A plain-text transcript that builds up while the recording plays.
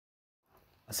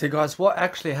See guys, what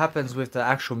actually happens with the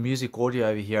actual music audio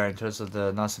over here in terms of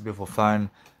the nice and beautiful phone,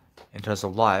 in terms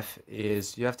of life,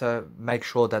 is you have to make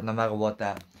sure that no matter what,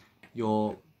 that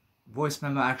your voice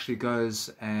memo actually goes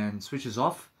and switches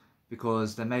off,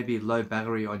 because there may be low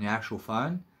battery on your actual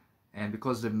phone. And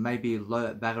because there may be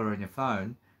low battery on your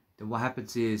phone, then what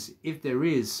happens is, if there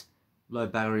is low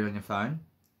battery on your phone,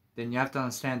 then you have to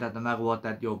understand that no matter what,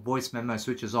 that your voice memo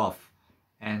switches off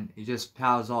and it just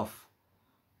powers off,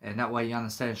 and that way you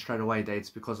understand straight away that it's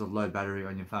because of low battery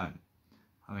on your phone.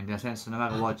 I mean, in a sense, so no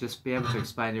matter what, just be able to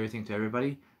explain everything to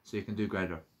everybody so you can do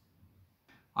greater.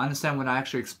 I understand when I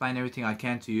actually explain everything I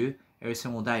can to you every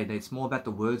single day, that it's more about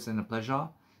the words than the pleasure,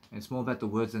 and it's more about the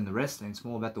words than the rest, and it's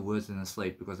more about the words than the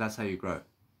sleep, because that's how you grow.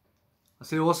 I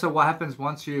see also what happens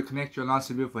once you connect your nice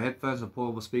and beautiful headphones and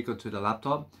portable speaker to the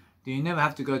laptop. Then you never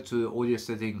have to go to audio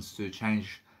settings to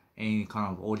change any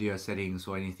kind of audio settings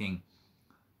or anything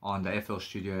on the FL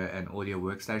Studio and audio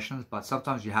workstations, but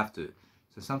sometimes you have to.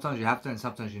 So sometimes you have to and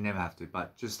sometimes you never have to,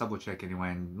 but just double check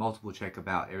anyway and multiple check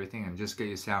about everything and just get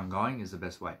your sound going is the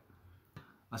best way.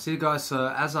 I see you guys, so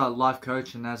as a life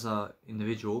coach and as an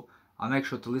individual, I make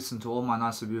sure to listen to all my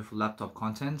nice and beautiful laptop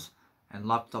content and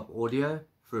laptop audio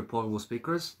through portable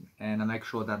speakers, and I make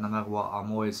sure that no matter what,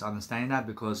 I'm always understanding that,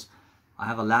 because I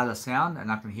have a louder sound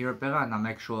and I can hear it better, and I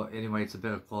make sure anyway it's a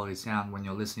better quality sound when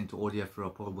you're listening to audio through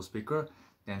a portable speaker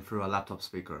than through a laptop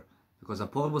speaker, because a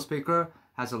portable speaker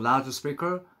has a larger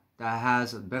speaker that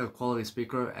has a better quality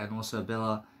speaker and also a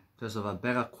better, terms of a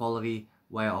better quality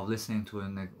way of listening to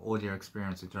an audio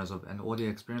experience, in terms of an audio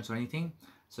experience or anything.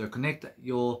 So connect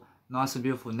your nice and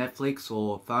beautiful Netflix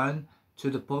or phone to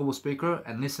the portable speaker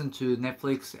and listen to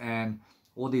Netflix and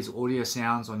all these audio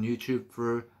sounds on YouTube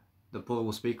through the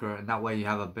portable speaker, and that way you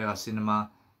have a better cinema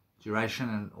duration,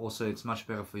 and also it's much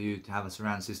better for you to have a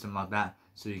surround system like that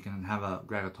so you can have a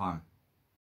greater time.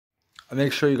 I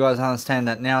make sure you guys understand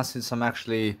that now, since I'm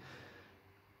actually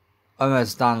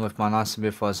almost done with my nice and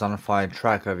beautiful zonified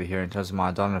track over here in terms of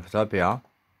my Dynapotopia,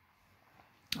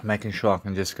 I'm making sure I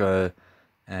can just go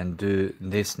and do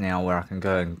this now, where I can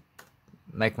go and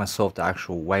make myself the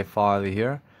actual wave file over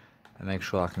here and make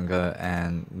sure I can go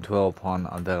and dwell upon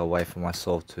a better way for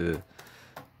myself to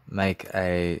make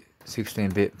a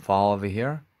 16-bit file over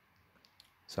here,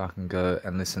 so I can go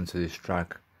and listen to this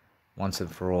track once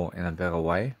and for all in a better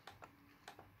way,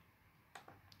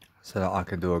 so that I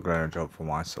can do a greater job for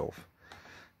myself.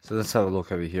 So let's have a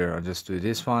look over here. I'll just do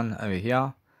this one over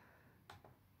here.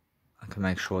 I can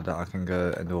make sure that I can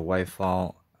go and do a wave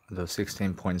file, the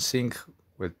 16-point sync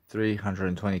with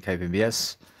 320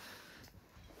 kbps.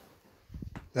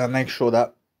 Now make sure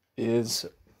that is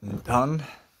done.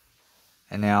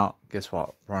 And now, guess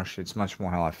what? Brush, it's much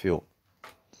more how I feel.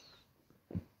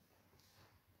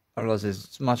 I realize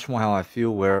it's much more how I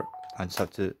feel, where I just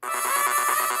have to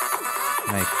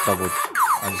double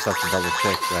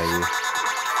check right here.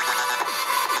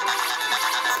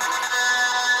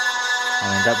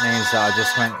 And that means that I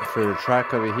just went through the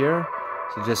track over here.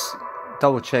 So just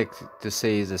double check to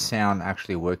see is the sound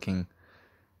actually working,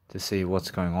 to see what's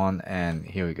going on. And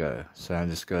here we go. So I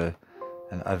just go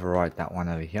and overwrite that one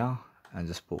over here and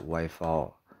just put wave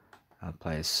file and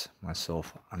place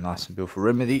myself a nice and beautiful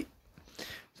remedy.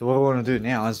 So what I want to do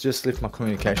now is just lift my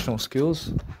communicational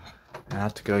skills. I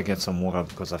have to go get some water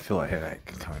because I feel a headache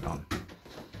coming on.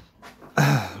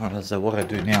 Alright, so what I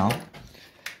do now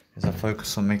is I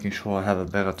focus on making sure I have a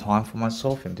better time for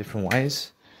myself in different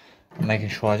ways. I'm making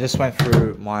sure I just went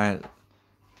through my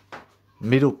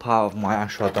middle part of my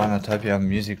actual Dynatopia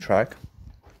music track.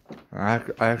 I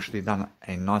actually done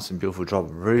a nice and beautiful job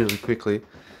really quickly,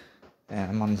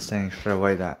 and I'm understanding straight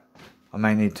away that I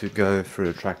may need to go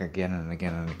through the track again and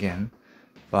again and again,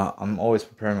 but I'm always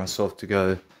preparing myself to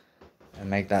go and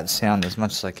make that sound as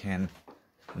much as I can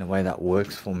in a way that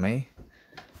works for me,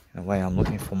 in a way I'm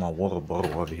looking for my water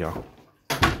bottle over here.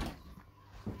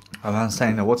 I'm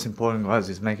understanding that what's important, guys,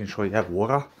 is making sure you have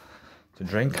water to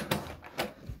drink,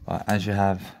 but as you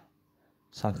have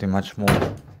something much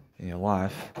more in your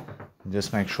life,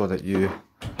 just make sure that you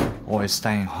always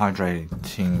staying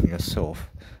hydrating yourself.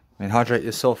 I mean, hydrate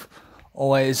yourself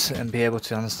always, and be able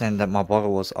to understand that my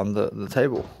bottle was under the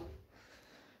table.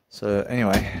 So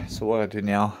anyway, so what I do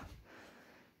now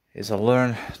is I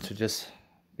learn to just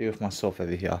be with myself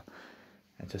over here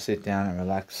and to sit down and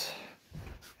relax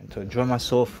and to enjoy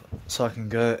myself, so I can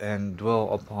go and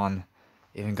dwell upon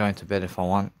even going to bed if I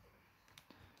want.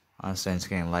 I understand it's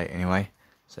getting late anyway.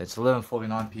 So it's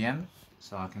 11:49 PM,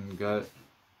 so I can go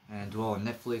and dwell on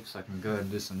Netflix. I can go and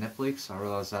do some Netflix. I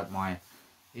realize that my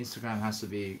Instagram has to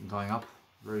be going up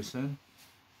very soon.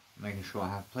 Making sure I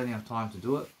have plenty of time to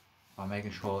do it by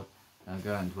making sure and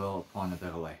go and dwell upon a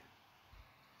better way.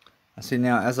 I see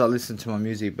now as I listen to my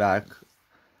music back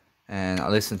and I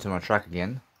listen to my track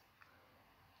again,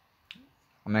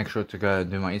 I make sure to go and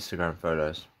do my Instagram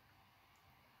photos.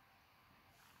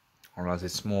 Otherwise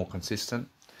it's more consistent.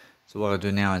 So what I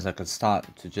do now is I can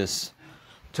start to just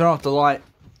turn off the light.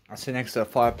 I sit next to a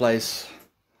fireplace.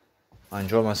 I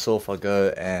enjoy myself. I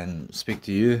go and speak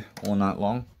to you all night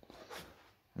long.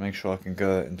 Make sure I can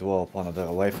go and dwell upon a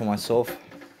better way for myself.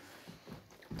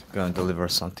 To go and deliver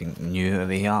something new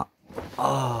over here.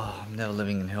 Oh, I'm never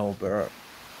living in hell, bro.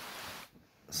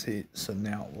 See, so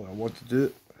now what I want to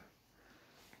do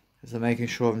is I'm making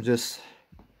sure I'm just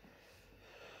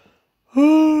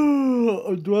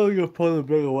I'm dwelling upon a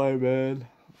better way, man.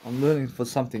 I'm learning for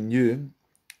something new.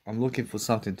 I'm looking for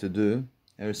something to do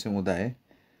every single day.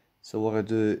 So what I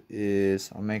do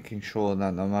is I'm making sure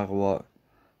that no matter what,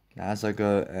 as I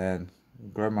go and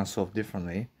grow myself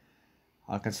differently,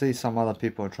 I can see some other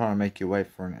people are trying to make you wait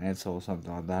for an answer or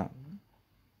something like that.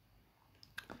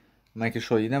 Making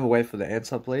sure you never wait for the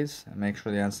answer, please, and make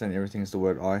sure you understand everything is the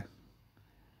word I.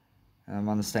 And I'm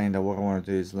understanding that what I want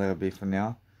to do is let it be for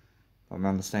now. But I'm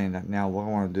understanding that now what I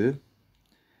want to do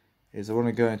is I want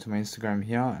to go into my Instagram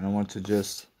here and I want to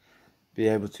just be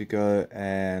able to go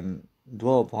and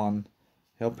dwell upon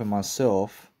helping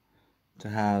myself to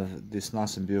have this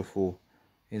nice and beautiful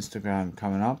Instagram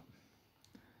coming up,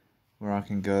 where I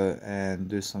can go and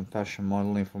do some fashion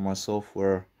modeling for myself,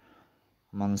 where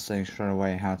I'm understanding straight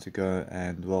away how to go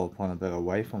and dwell upon a better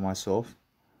way for myself,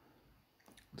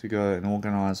 to go and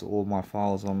organize all my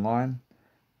files online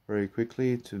very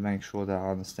quickly, to make sure that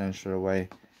I understand straight away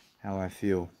how I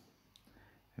feel.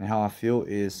 And how I feel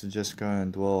is to just go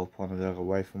and dwell upon a better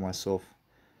way for myself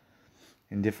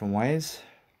in different ways,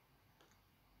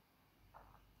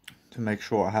 to make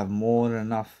sure I have more than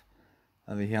enough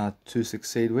over here to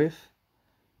succeed with.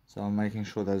 So I'm making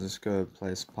sure that I just go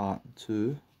place part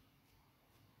 2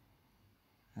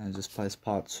 and just place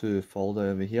part 2 folder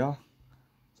over here,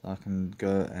 so I can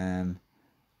go and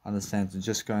understand to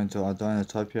just go into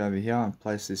Idonotopia over here and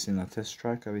place this in a test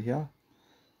track over here.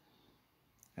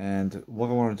 And what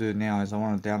I want to do now is I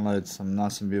want to download some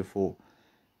nice and beautiful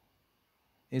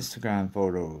Instagram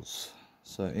photos.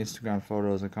 So Instagram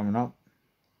photos are coming up.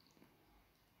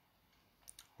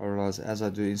 I realize as I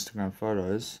do Instagram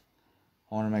photos,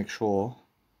 I want to make sure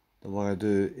that what I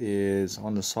do is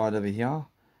on the side over here,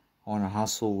 I want to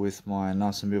hustle with my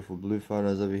nice and beautiful blue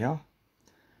photos over here.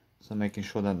 So making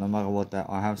sure that no matter what, that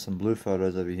I have some blue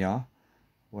photos over here,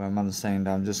 where I'm understanding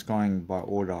that I'm just going by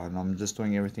order and I'm just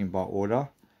doing everything by order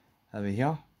over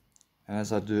here. And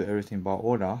as I do everything by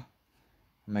order,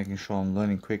 I'm making sure I'm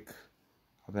learning quick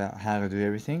about how to do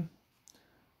everything.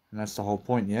 And that's the whole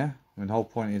point, yeah? I mean, the whole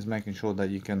point is making sure that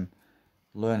you can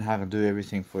learn how to do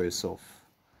everything for yourself.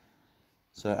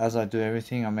 So as I do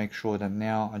everything, I make sure that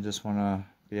now I just want to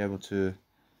be able to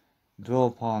dwell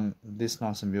upon this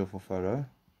nice and beautiful photo.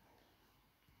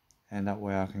 And that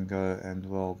way I can go and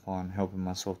dwell upon helping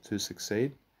myself to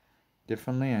succeed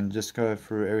differently, and just go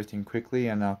through everything quickly,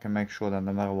 and I can make sure that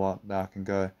no matter what, that I can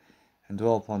go and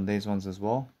dwell upon these ones as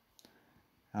well.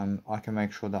 I can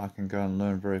make sure that I can go and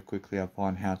learn very quickly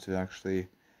upon how to actually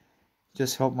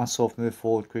just help myself move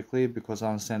forward quickly, because I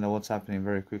understand that what's happening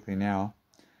very quickly now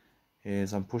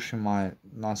is I'm pushing my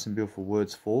nice and beautiful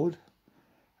words forward,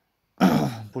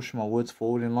 pushing my words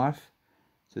forward in life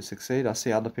to succeed. I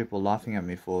see other people laughing at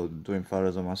me for doing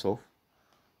photos of myself.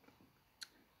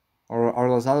 Or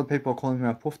those other people calling me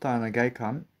a pufta and a gay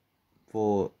cunt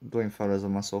for doing photos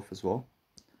of myself as well.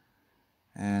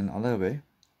 And I'll let it be.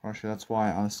 Actually, that's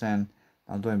why I understand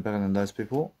I'm doing better than those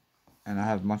people. And I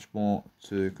have much more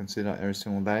to consider every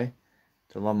single day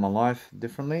to love my life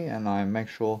differently. And I make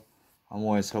sure I'm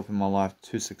always helping my life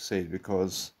to succeed,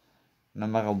 because no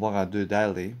matter what I do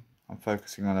daily, I'm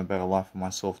focusing on a better life for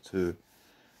myself, to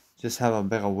just have a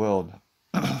better world.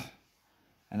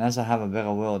 And as I have a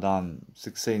better world, I'm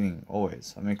succeeding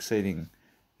always. I'm exceeding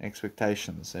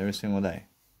expectations every single day.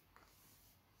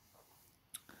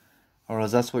 Or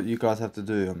else that's what you guys have to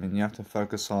do. I mean, you have to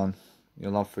focus on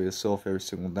your love for yourself every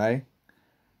single day.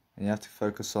 And you have to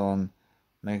focus on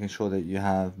making sure that you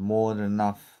have more than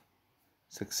enough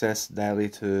success daily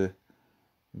to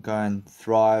go and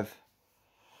thrive.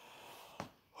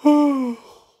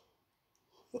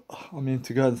 I mean,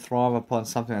 to go and thrive upon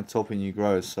something that's helping you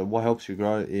grow. So what helps you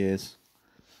grow is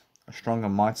a stronger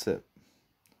mindset.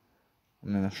 I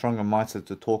mean, a stronger mindset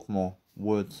to talk more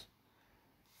words.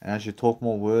 And as you talk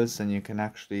more words, then you can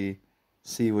actually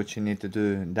see what you need to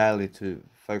do daily to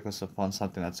focus upon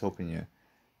something that's helping you.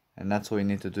 And that's all you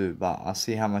need to do. But I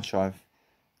see how much I've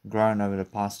grown over the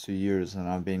past 2 years, and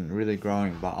I've been really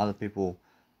growing, but other people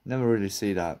never really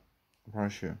see that. I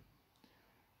promise you.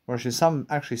 Some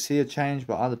actually see a change,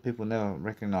 but other people never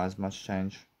recognize much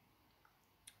change.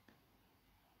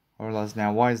 I realize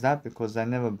now, why is that? Because they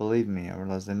never believe me. I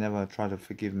realize they never try to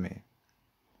forgive me.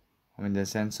 I mean,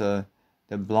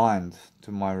 they're blind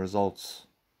to my results.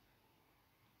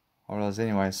 I realize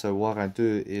anyway, so what I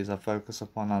do is I focus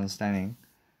upon understanding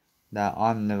that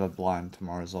I'm never blind to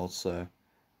my results, so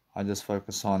I just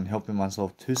focus on helping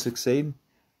myself to succeed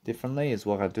differently is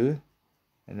what I do.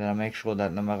 And then I make sure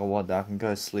that no matter what, that I can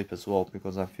go to sleep as well,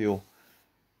 because I feel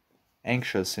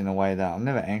anxious in a way that I'm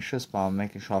never anxious, but I'm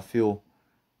making sure I feel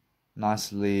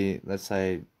nicely, let's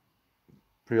say,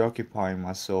 preoccupying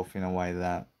myself in a way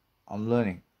that I'm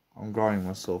learning, I'm growing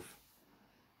myself,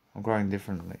 I'm growing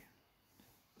differently.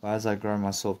 But as I grow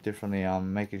myself differently,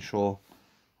 I'm making sure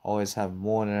I always have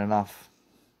more than enough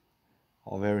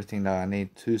of everything that I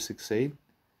need to succeed.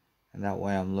 And that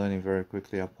way I'm learning very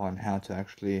quickly upon how to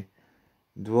actually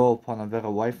dwell upon a better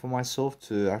way for myself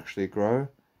to actually grow.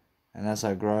 And as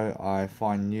I grow, I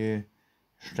find new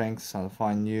strengths, I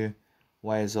find new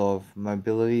ways of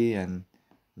mobility and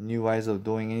new ways of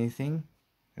doing anything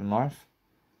in life.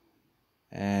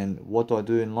 And what do I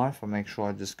do in life? I make sure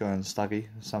I just go and study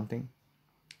something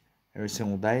every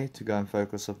single day to go and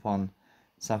focus upon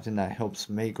something that helps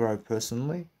me grow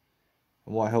personally.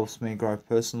 And what helps me grow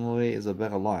personally is a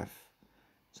better life.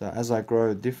 So as I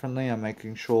grow differently, I'm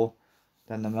making sure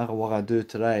that no matter what I do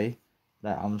today,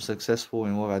 that I'm successful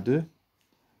in what I do.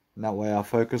 And that way I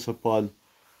focus upon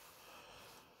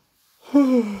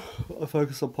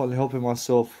helping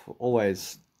myself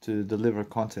always to deliver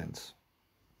content.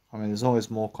 I mean, there's always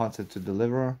more content to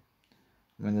deliver.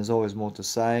 I mean, there's always more to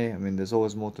say. I mean, there's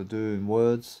always more to do in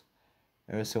words.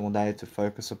 Every single day to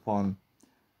focus upon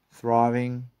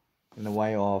thriving in the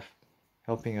way of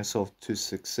helping yourself to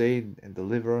succeed and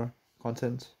deliver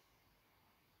content,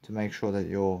 to make sure that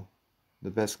you're the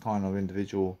best kind of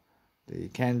individual that you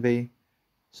can be,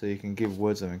 so you can give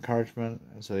words of encouragement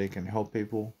and so you can help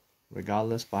people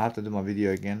regardless. But I have to do my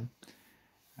video again,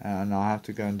 and I have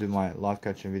to go and do my life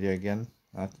coaching video again.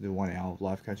 I have to do 1 hour of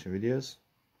life coaching videos.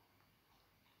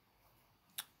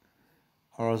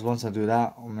 Whereas once I do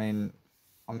that, I mean,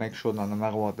 I make sure that no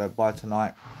matter what, that by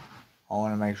tonight, I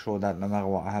want to make sure that no matter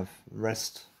what, I have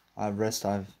rest. I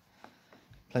have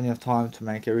plenty of time to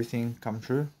make everything come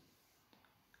true.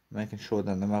 Making sure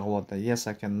that no matter what, that yes,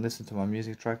 I can listen to my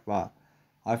music track, but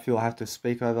I feel I have to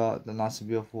speak over the nice and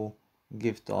beautiful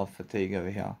gift of fatigue over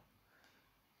here,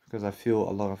 because I feel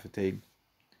a lot of fatigue.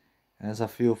 And as I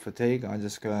feel fatigue, I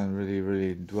just go and really,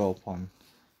 really dwell upon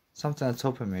something that's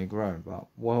helping me grow. But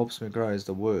what helps me grow is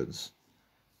the words.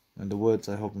 And the words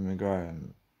are helping me grow.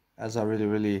 And as I really,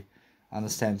 really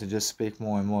understand to just speak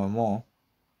more and more and more,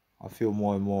 I feel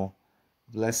more and more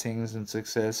blessings and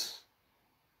success.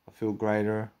 I feel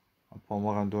greater upon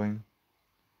what I'm doing.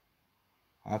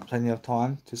 I have plenty of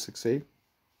time to succeed.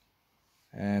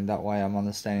 And that way I'm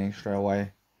understanding straight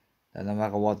away that no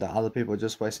matter what, that other people are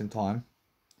just wasting time.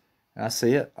 And I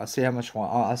see it. I see how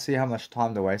much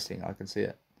time they're wasting. I can see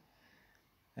it.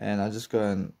 And I just go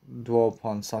and dwell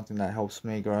upon something that helps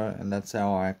me grow, and that's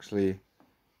how I actually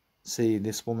see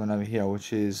this woman over here,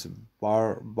 which is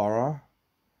Bara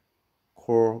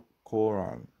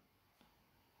Koran.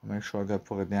 I'll make sure I go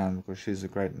put it down because she's a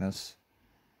greatness.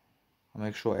 I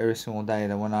make sure every single day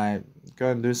that when I go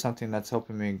and do something that's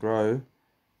helping me grow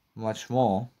much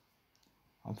more,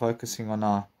 I'm focusing on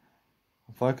a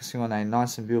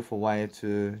nice and beautiful way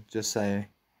to just say,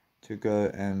 to go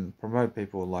and promote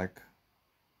people, like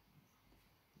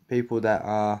people that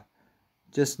are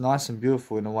just nice and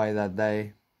beautiful in a way that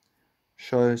they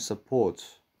show support.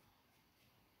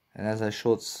 And as I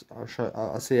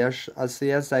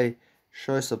see as they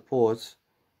show support,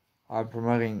 I'm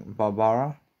promoting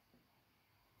Barbara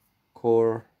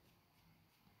Core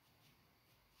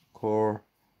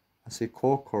I see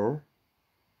Corcoran.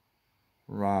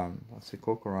 I see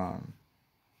Corcoran.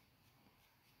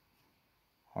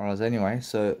 Alright, anyway,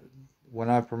 so when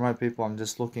I promote people, I'm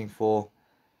just looking for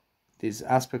these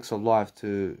aspects of life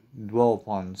to dwell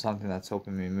upon something that's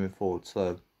helping me move forward.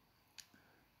 So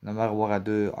no matter what I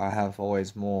do, I have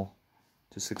always more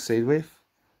to succeed with.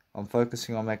 I'm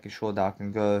focusing on making sure that I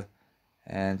can go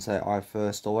and say I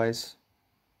first always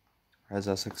as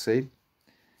I succeed.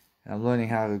 And I'm learning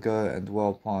how to go and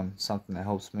dwell upon something that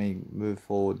helps me move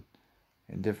forward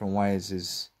in different ways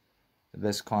is the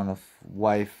best kind of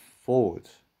way forward.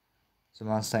 So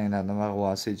I'm saying that no matter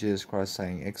what, I see Jesus Christ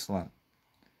saying, excellent.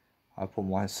 I put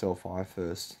myself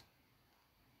first.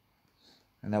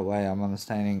 And that way I'm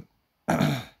understanding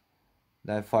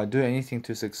that if I do anything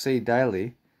to succeed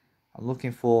daily, I'm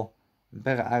looking for a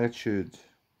better attitude.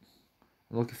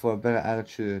 I'm looking for a better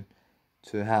attitude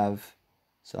to have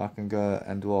so I can go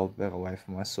and do a better way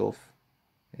for myself,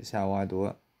 is how I do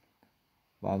it.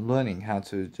 But I'm learning how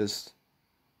to just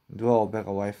dwell a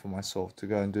better way for myself, to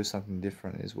go and do something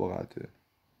different is what I do.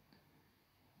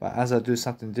 But as I do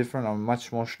something different, I'm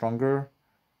much more stronger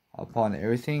upon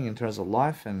everything in terms of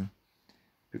life, and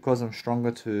because I'm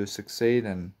stronger to succeed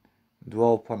and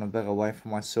dwell upon a better way for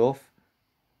myself,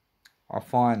 I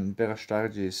find better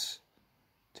strategies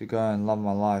to go and love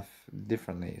my life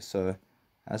differently. So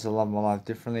as I love my life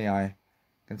differently, I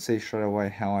can see straight away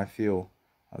how I feel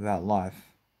about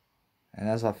life. And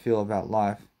as I feel about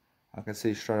life, I can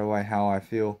see straight away how I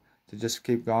feel to just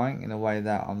keep going in a way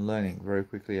that I'm learning very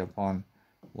quickly upon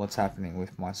what's happening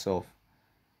with myself.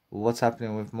 What's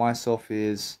happening with myself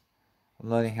is I'm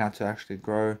learning how to actually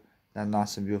grow that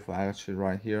nice and beautiful attitude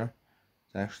right here,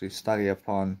 to actually study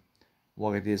upon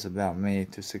what it is about me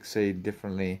to succeed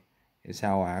differently is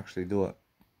how I actually do it.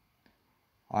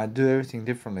 I do everything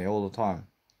differently all the time.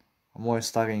 I'm always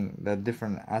studying the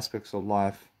different aspects of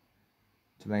life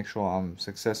to make sure I'm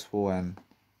successful, and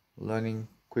learning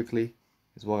quickly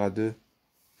is what I do.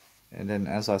 And then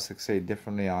as I succeed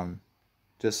differently, I'm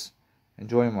just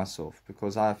enjoying myself,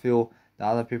 because I feel that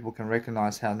other people can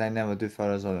recognize how they never do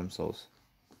photos of themselves.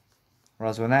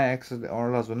 Whereas when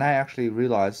they actually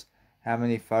realize how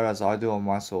many photos I do of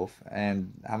myself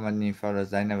and how many photos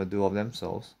they never do of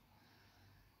themselves,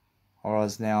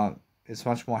 whereas now it's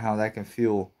much more how they can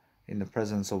feel in the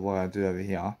presence of what I do over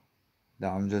here,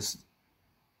 that I'm just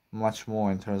much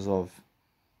more in terms of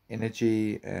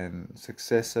energy and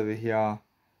success over here,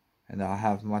 and I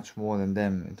have much more than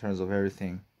them in terms of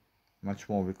everything, much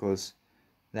more, because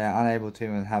they're unable to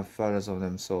even have photos of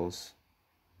themselves.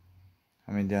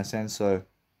 I mean, in a sense, so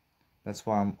that's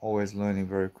why I'm always learning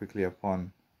very quickly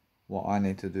upon what I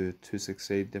need to do to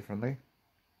succeed differently.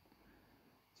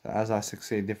 So as I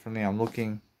succeed differently, I'm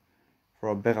looking for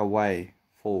a better way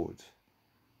forward.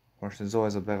 Of course, there's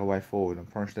always a better way forward.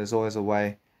 Of course, there's always a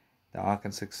way that I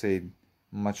can succeed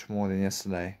much more than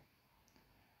yesterday.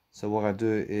 So what I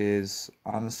do is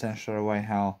I understand straight away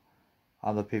how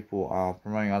other people are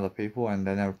promoting other people, and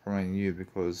they're never promoting you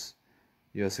because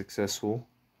you're successful.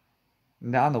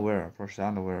 And they're unaware, of course, they're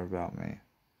unaware about me.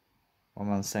 What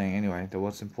I'm saying anyway, that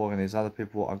what's important is other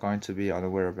people are going to be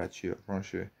unaware about you, I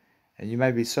promise you. And you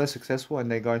may be so successful and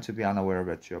they're going to be unaware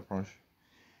about you, I promise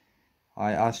you.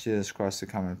 I asked Jesus Christ to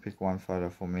come and pick one photo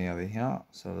for me over here,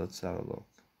 so let's have a look.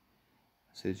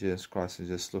 I see Jesus Christ is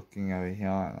just looking over here,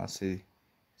 and I see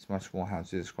it's much more how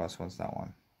Jesus Christ wants that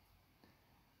one.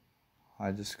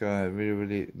 I just go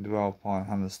really dwell upon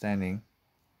understanding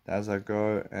that as I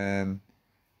go and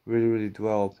really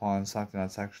dwell upon something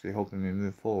that's actually helping me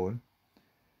move forward,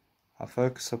 I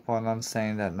focus upon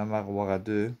understanding that no matter what I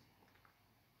do,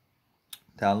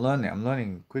 that I'm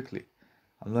learning quickly.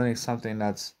 I'm learning something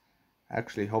that's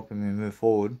actually helping me move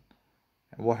forward.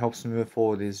 And what helps me move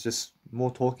forward is just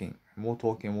more talking. I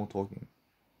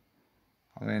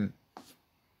mean,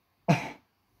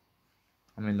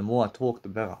 the more I talk, the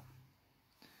better.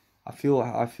 I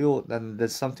feel that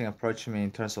there's something approaching me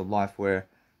in terms of life where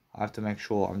I have to make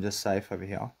sure I'm just safe over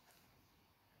here.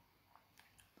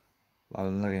 But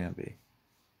I'm letting it be.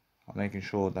 I'm making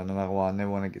sure that no matter what, I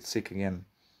never want to get sick again.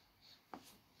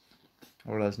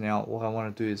 Whereas now, what I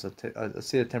want to do is I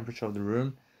see the temperature of the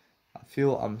room. I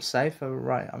feel I'm safe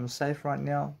I'm safe right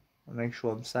now. I make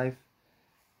sure I'm safe.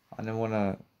 I never want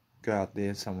to go out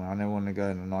there somewhere. I never want to go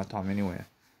in the night time anywhere.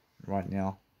 Right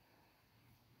now,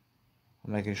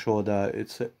 I'm making sure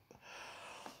that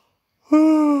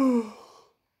I'm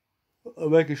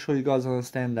making sure you guys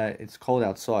understand that it's cold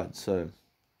outside, so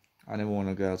I never want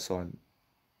to go outside.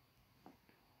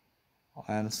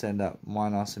 I understand that my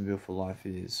nice and beautiful life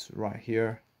is right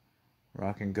here, where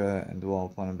I can go and dwell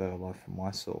upon a better life for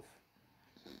myself.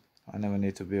 I never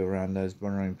need to be around those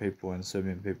murdering people and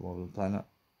Serbian people of the planet.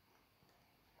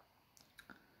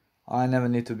 I never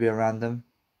need to be around them,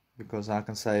 because I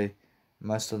can say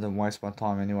most of them waste my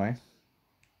time anyway.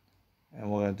 And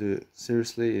what I do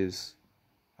seriously is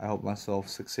I help myself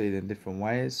succeed in different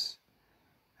ways.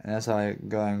 And as I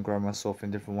go and grow myself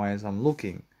in different ways, I'm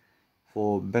looking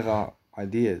for better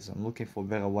ideas. I'm looking for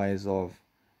better ways of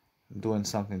doing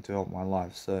something to help my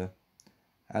life. So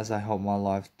as I help my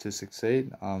life to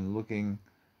succeed, I'm looking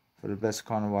for the best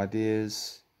kind of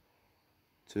ideas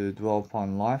to dwell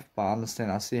upon life. But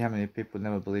I see how many people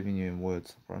never believe in you in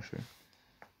words, I promise you.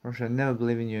 I promise you, I never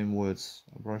believe in you in words,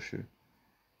 I promise you.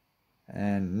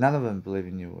 And none of them believe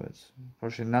in your words. I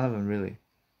promise you, none of them really.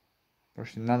 I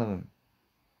promise you, none of them.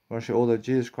 Although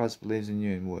Jesus Christ believes in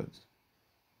you in words.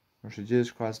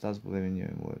 Jesus Christ does believe in you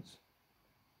in words.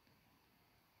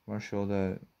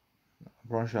 Although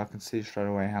I can see straight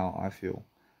away how I feel.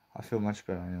 I feel much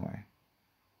better anyway.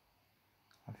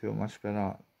 I feel much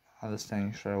better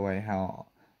understanding straight away how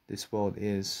this world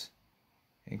is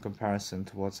in comparison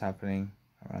to what's happening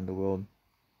around the world.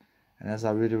 And as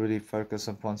I really focus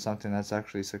upon something that's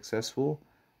actually successful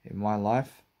in my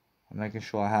life, I'm making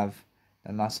sure I have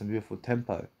a nice and beautiful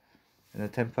tempo. And the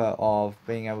tempo of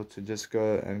being able to just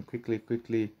go and quickly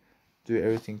do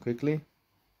everything quickly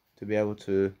to be able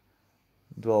to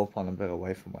dwell upon a better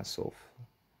way for myself.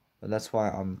 But that's why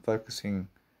I'm focusing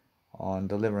on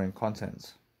delivering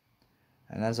content.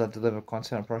 And as I deliver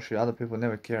content, I promise you other people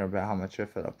never care about how much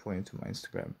effort I put into my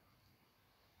Instagram.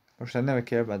 I never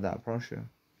care about that, I promise you.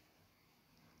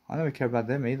 I never care about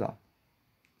them either.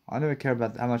 I never care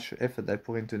about how much effort they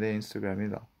put into their Instagram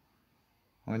either.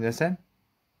 I mean, understand?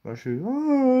 Why?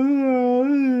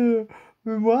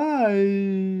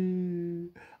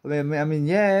 I mean,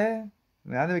 yeah.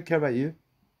 I never care about you.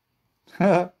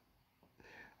 I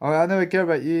never care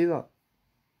about you either.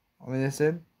 I mean,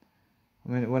 understand?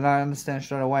 When I understand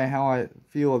straight away how I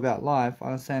feel about life, I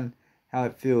understand how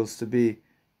it feels to be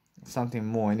something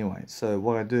more anyway. So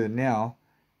what I do now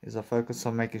is I focus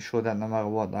on making sure that no matter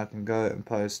what, I can go and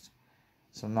post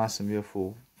some nice and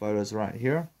beautiful photos right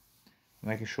here.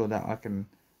 Making sure that I can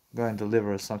go and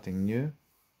deliver something new.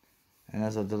 And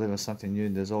as I deliver something new,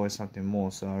 there's always something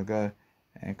more. So I go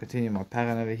and continue my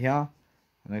pattern over here.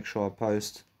 And make sure I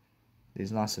post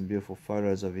these nice and beautiful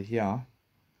photos over here.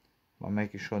 By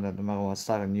making sure that no matter what, I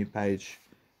start a new page,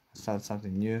 I start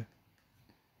something new.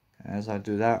 And as I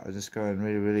do that, I just go and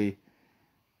really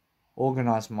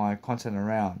organize my content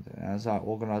around. And as I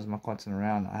organize my content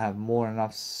around, I have more than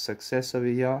enough success over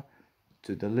here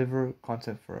to deliver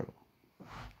content forever.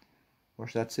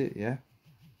 Watch, that's it, yeah?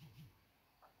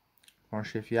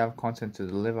 Watch, if you have content to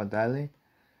deliver daily,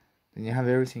 then you have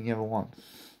everything you ever want.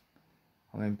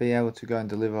 I mean, be able to go and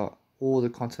deliver all the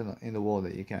content in the world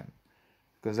that you can.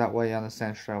 Because that way you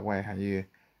understand straight away how you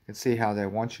can see how they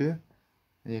want you.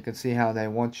 And you can see how they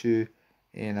want you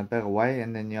in a better way.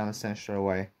 And then you understand straight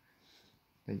away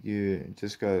that you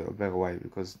just go a better way.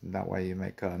 Because that way you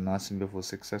make a nice and beautiful,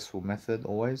 successful method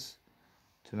always.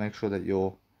 To make sure that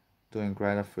you're doing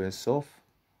greater for yourself.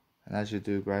 And as you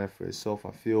do greater for yourself,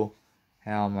 I feel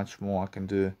how much more I can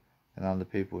do than other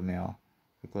people now.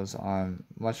 Because I'm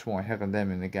much more ahead of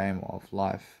them in the game of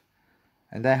life.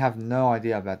 And they have no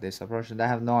idea about this. I promise you, they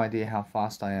have no idea how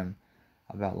fast I am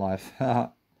about life.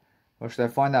 Which they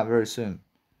find out very soon.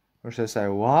 Which they say,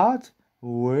 what?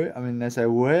 Where? I mean, they say,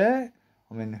 where?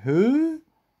 I mean, who?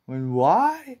 I mean,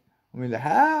 why? I mean,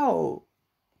 how?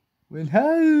 I mean,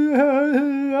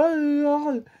 how?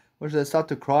 Which they start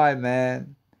to cry,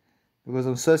 man. Because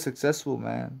I'm so successful,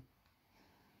 man.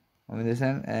 I mean,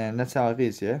 and that's how it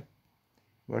is, yeah?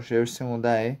 Which every single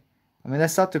day. I mean, they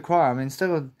start to cry. I mean, instead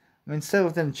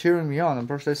of them cheering me on,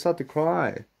 they start to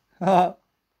cry. When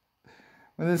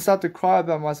they start to cry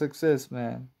about my success,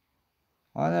 man.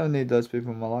 I never need those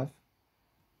people in my life.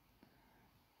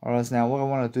 Alright, now what I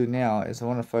want to do now is I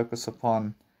want to focus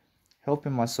upon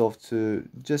helping myself to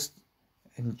just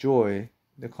enjoy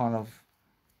the kind of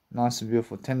nice and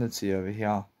beautiful tendency over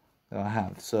here that I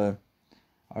have. So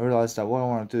I realized that what I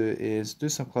want to do is do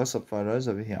some close-up photos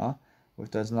over here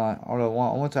with those nice. I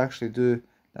want to actually do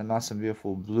that nice and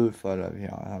beautiful blue photo over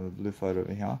here. I have a blue photo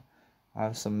over here. I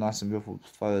have some nice and beautiful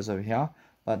photos over here,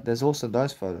 but there's also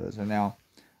those photos. And now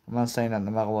I'm not saying that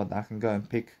no matter what, I can go and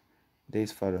pick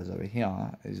these photos over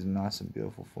here. Is nice and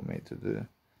beautiful for me to do.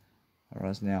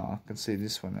 Whereas now I can see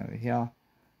this one over here.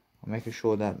 I'm making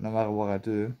sure that no matter what I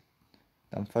do,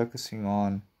 I'm focusing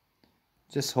on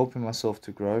just helping myself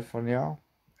to grow for now.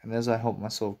 And as I help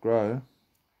myself grow,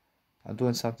 I'm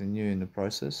doing something new in the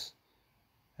process.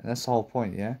 And that's the whole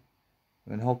point, yeah? I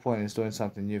mean, the whole point is doing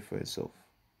something new for yourself.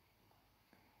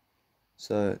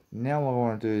 So now what I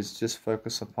want to do is just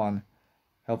focus upon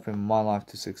helping my life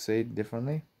to succeed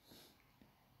differently.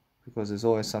 Because there's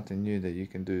always something new that you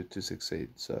can do to succeed.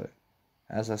 So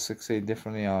as I succeed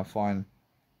differently, I find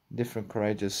different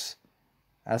courageous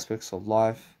aspects of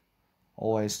life.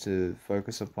 Always to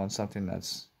focus upon something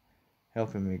that's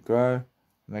helping me grow.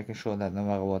 Making sure that no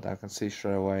matter what, I can see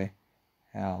straight away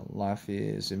how life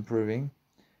is improving.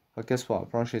 But guess what? I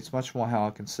promise you, it's much more how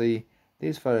I can see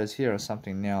these photos here are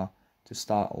something now to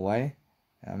start away.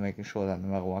 And making sure that no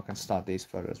matter what, I can start these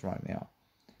photos right now.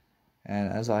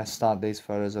 And as I start these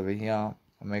photos over here,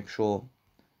 I make sure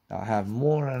that I have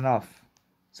more than enough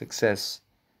success.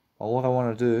 But what I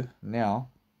want to do now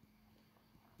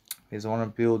is I want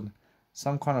to build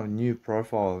some kind of new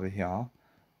profile over here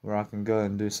where I can go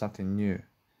and do something new.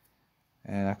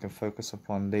 And I can focus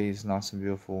upon these nice and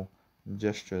beautiful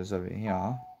gestures over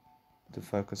here to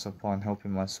focus upon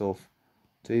helping myself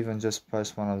to even just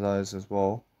post one of those as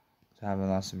well, to have a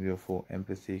nice and beautiful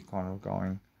empathy kind of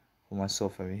going for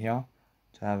myself over here,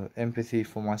 to have empathy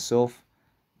for myself,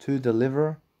 to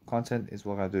deliver content is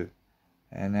what I do.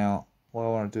 And now what I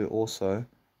want to do also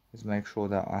is make sure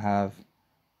that I have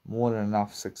more than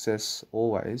enough success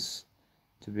always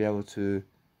to be able to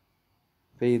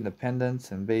be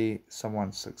independent and be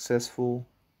someone successful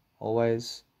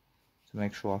always, to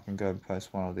make sure I can go and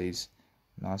post one of these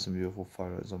nice and beautiful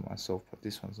photos of myself. But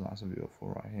this one's nice and beautiful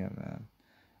right here, man.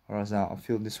 Whereas now I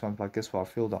feel this one, but guess what? I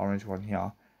feel the orange one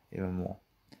here even more.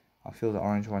 I feel the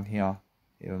orange one here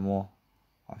even more.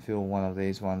 I feel one of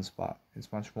these ones, but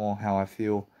it's much more how I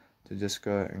feel to just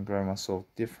go and grow myself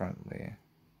differently.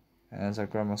 And as I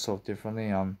grow myself differently,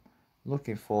 I'm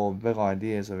looking for better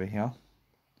ideas over here.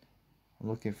 I'm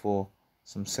looking for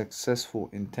some successful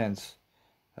intents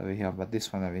over here, but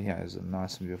this one over here is a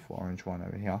nice and beautiful orange one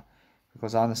over here,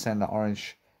 because I understand the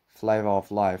orange flavor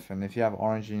of life. And if you have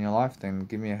orange in your life, then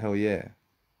give me a hell yeah.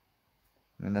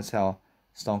 I mean, that's how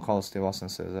Stone Cold Steve Austin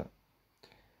says it.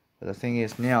 But the thing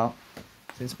is, now,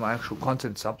 since my actual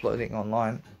content's uploading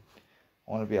online,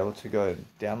 I want to be able to go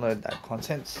download that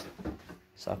content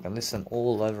so I can listen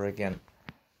all over again.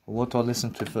 But what do I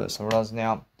listen to first? I realize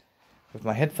now, with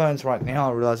my headphones right now,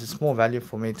 I realize it's more value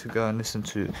for me to go and listen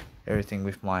to everything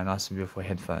with my nice and beautiful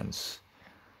headphones.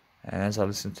 And as I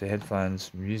listen to headphones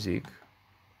music,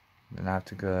 then I have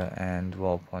to go and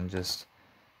dwell upon just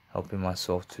helping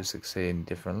myself to succeed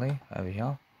differently over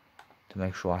here, to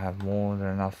make sure I have more than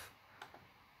enough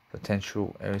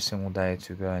potential every single day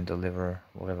to go and deliver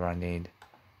whatever I need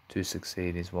to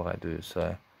succeed is what I do.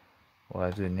 So what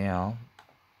I do now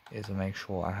is to make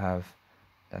sure I have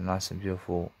that nice and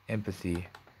beautiful empathy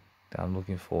that I'm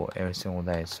looking for every single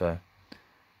day. So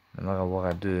no matter what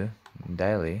I do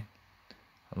daily,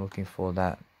 I'm looking for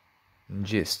that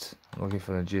gist. I'm looking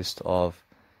for the gist of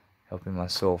helping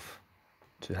myself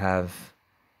to have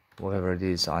whatever it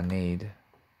is I need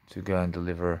to go and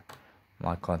deliver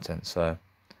my content. So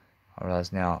I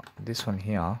realize now this one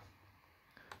here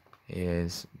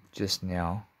is just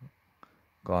now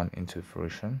gone into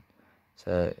fruition.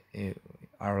 So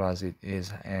I realize it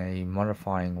is a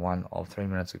modifying one of 3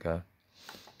 minutes ago.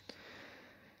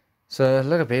 So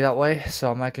let it be that way.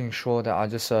 So I'm making sure that I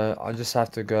just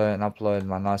have to go and upload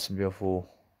my nice and beautiful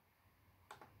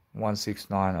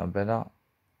 169 or better.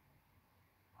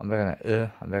 I'm better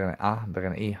than I'm better than I'm better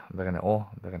than I'm better than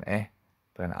I'm better than I'm better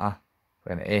than I'm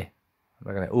better than I'm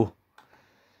better than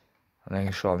I'm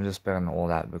making sure I'm just better than all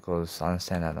that, because I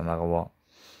understand that no matter what,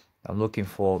 I'm looking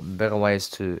for better ways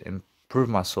to improve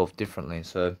myself differently.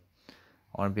 So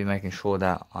I want to be making sure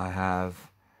that I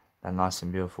have that nice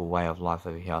and beautiful way of life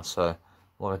over here. So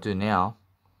what I do now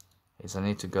is I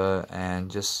need to go and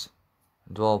just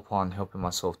dwell upon helping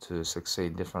myself to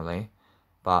succeed differently,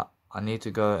 but I need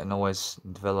to go and always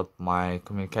develop my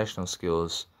communicational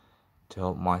skills to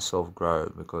help myself grow,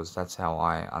 because that's how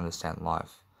I understand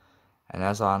life. And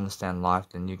as I understand life,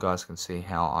 then you guys can see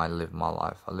how I live my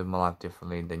life. I live my life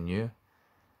differently than you,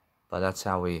 but that's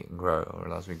how we grow. I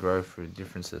realize we grow through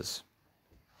differences.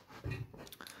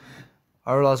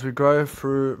 I realize we grow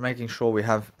through making sure we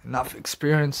have enough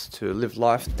experience to live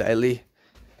life daily.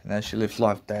 And as you live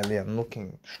life daily, I'm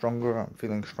looking stronger. I'm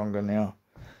feeling stronger now.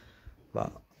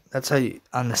 But that's how you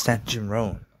understand Jim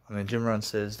Rohn. I mean, Jim Rohn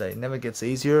says that it never gets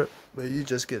easier, but you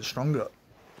just get stronger.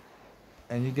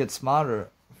 And you get smarter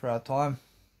throughout time.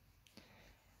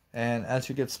 And as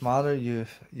you get smarter, you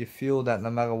feel that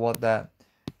no matter what, that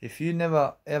if you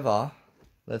never ever,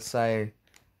 let's say,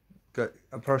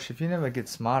 if you never get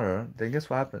smarter, then guess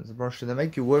what happens? They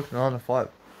make you work 9 to 5. I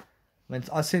mean,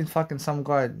 I seen fucking some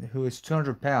guy who is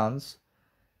 200 pounds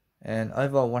and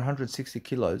over 160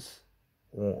 kilos.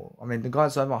 Or, I mean, the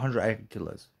guy's over 180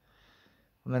 kilos.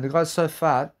 I mean, the guy's so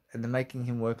fat and they're making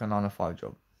him work a 9 to 5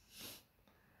 job.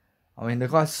 I mean, the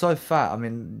guy's so fat. I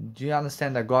mean, do you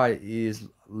understand that guy is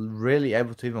rarely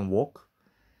able to even walk?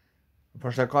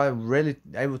 That guy rarely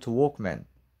able to walk, man.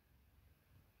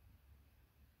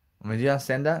 I mean, do you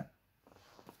understand that?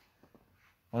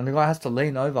 I mean, the guy has to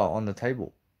lean over on the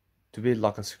table to be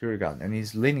like a security guard. And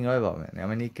he's leaning over, man. I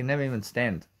mean, he can never even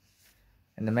stand.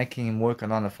 And they're making him work a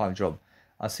 9 to 5 job.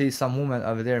 I see some woman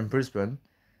over there in Brisbane.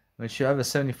 I mean, she's over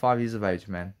 75 years of age,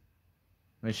 man.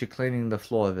 I mean, she's cleaning the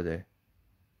floor over there.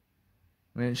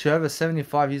 I mean, she's over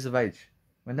 75 years of age.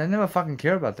 I mean, they never fucking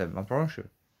care about them, I promise you.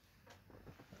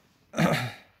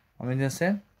 I mean, you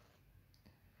understand?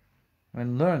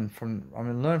 learn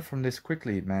from this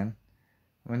quickly, man.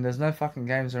 I mean, there's no fucking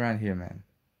games around here, man.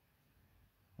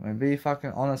 I mean, be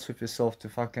fucking honest with yourself to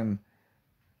fucking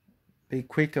be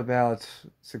quick about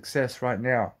success right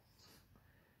now.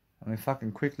 I mean,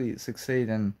 fucking quickly succeed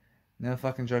and never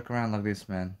fucking joke around like this,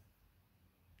 man.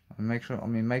 Make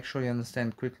sure you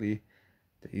understand quickly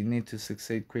that you need to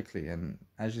succeed quickly, and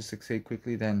as you succeed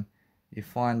quickly, then you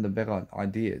find the better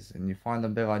ideas, and you find the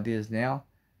better ideas now,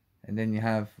 and then you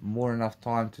have more enough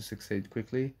time to succeed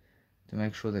quickly to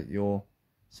make sure that you're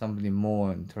somebody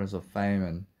more in terms of fame.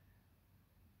 And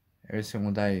every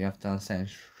single day you have to understand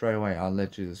straight away, I'll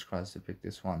let Jesus Christ to pick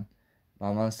this one. But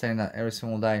I'm understanding that every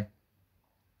single day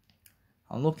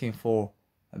I'm looking for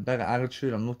a better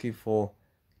attitude. I'm looking for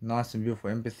nice and beautiful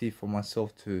empathy for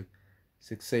myself to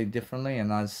succeed differently.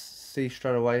 And I see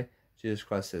straight away Jesus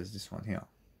Christ says this one here.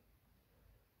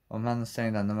 I'm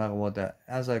understanding that no matter what, that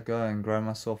as I go and grow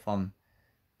myself, I'm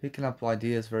picking up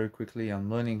ideas very quickly. I'm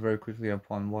learning very quickly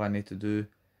upon what I need to do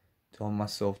to help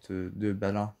myself to do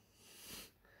better.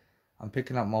 I'm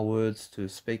picking up my words to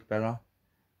speak better,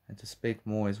 and to speak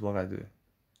more is what I do.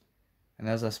 And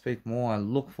as I speak more, I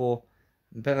look for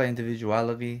better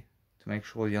individuality to make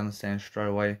sure you understand straight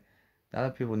away that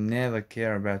other people never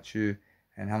care about you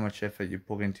and how much effort you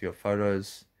put into your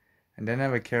photos, and they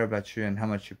never care about you and how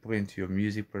much you put into your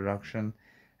music production,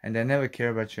 and they never care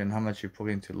about you and how much you put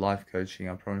into life coaching.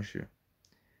 I promise you.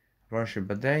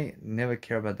 But they never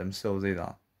care about themselves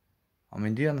either. I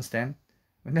mean, do you understand?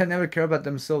 I mean, they never care about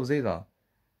themselves either.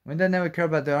 I mean, they never care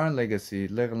about their own legacy,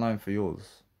 let alone for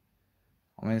yours.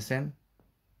 I mean, understand?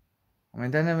 I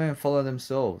mean, they never even follow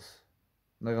themselves,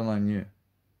 let alone you.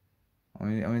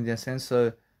 in a sense,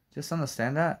 so just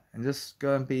understand that and just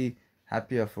go and be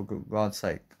happier for God's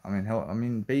sake.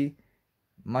 Be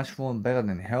much more better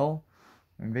than hell,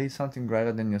 and be something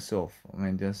greater than yourself. Do you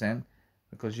understand?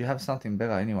 Because you have something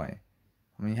better anyway.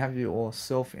 You have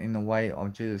yourself in the way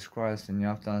of Jesus Christ, and you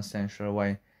have to understand straight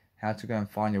away how to go and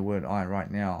find your word I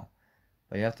right now.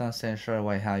 But you have to understand straight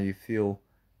away how you feel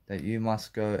that you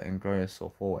must go and grow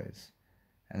yourself always.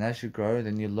 And as you grow,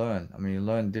 then you learn. You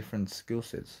learn different skill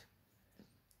sets.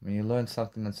 You learn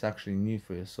something that's actually new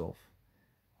for yourself.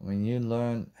 You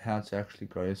learn how to actually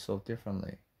grow yourself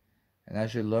differently. And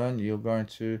as you learn, you're going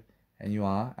to, and you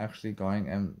are actually going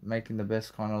and making the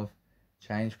best kind of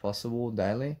change possible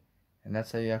daily. And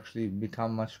that's how you actually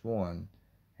become much more. And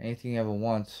anything you ever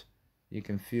want, you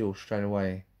can feel straight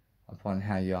away upon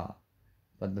how you are.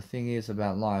 But the thing is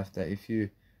about life, that if you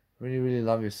really, really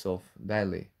love yourself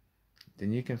daily,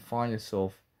 then you can find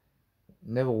yourself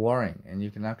never worrying, and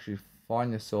you can actually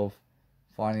find yourself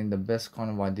finding the best kind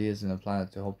of ideas in the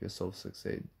planet to help yourself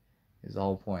succeed, is the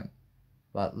whole point.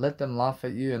 But let them laugh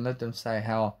at you and let them say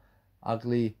how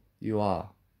ugly you are.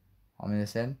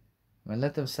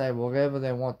 Let them say whatever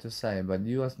they want to say, but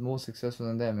you are more successful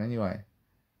than them anyway.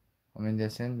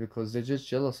 Because they're just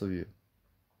jealous of you.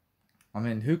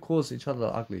 Who calls each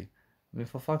other ugly?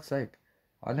 For fuck's sake.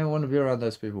 I never want to be around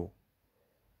those people.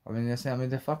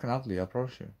 They're fucking ugly, I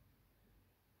promise you.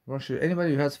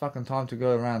 Anybody who has fucking time to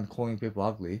go around calling people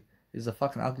ugly is the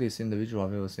fucking ugliest individual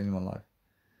I've ever seen in my life.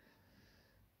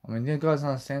 You guys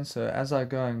understand? So as I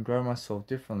go and grow myself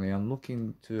differently, I'm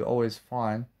looking to always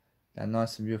find that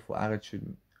nice and beautiful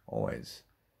attitude, always.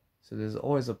 So there's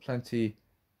always plenty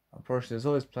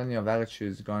of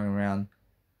attitudes going around,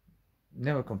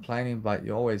 never complaining, but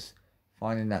you're always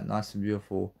finding that nice and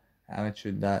beautiful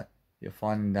attitude, that you're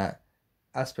finding that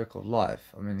aspect of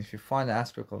life. If you find the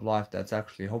aspect of life that's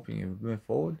actually helping you move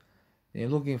forward, then you're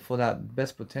looking for that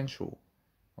best potential.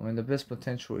 The best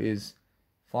potential is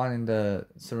finding the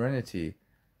serenity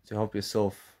to help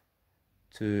yourself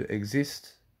to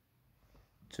exist,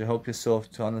 to help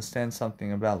yourself to understand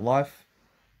something about life,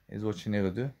 is what you need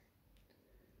to do.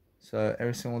 So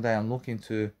every single day I'm looking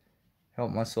to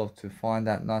help myself to find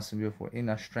that nice and beautiful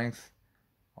inner strength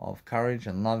of courage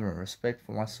and love and respect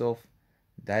for myself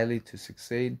daily, to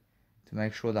succeed, to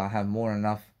make sure that I have more than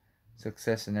enough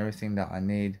success in everything that I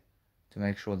need, to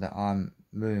make sure that I'm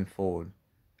moving forward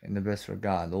in the best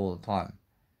regard all the time.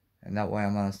 And that way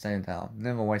I'm understanding that I'm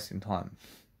never wasting time.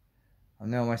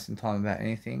 I'm never wasting time about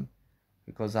anything,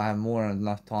 because I have more than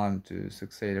enough time to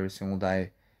succeed every single day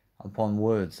upon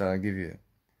words that I give you.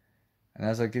 And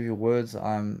as I give you words,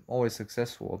 I'm always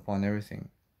successful upon everything,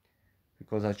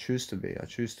 because I choose to be. I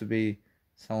choose to be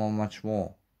someone much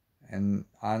more. And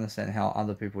I understand how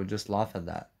other people just laugh at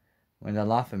that. When they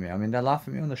laugh at me. They laugh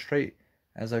at me on the street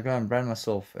as I go and brand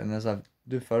myself, and as I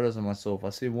do photos of myself. I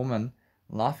see a woman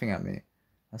laughing at me.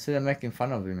 I see them making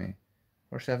fun of me.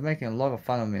 Or they're making a lot of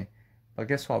fun of me. But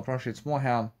guess what? Probably it's more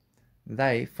how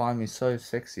they find me so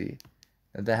sexy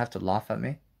that they have to laugh at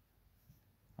me.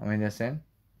 I mean, they're saying,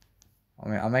 I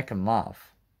mean, I make them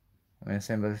laugh. I mean, they're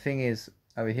saying, but the thing is,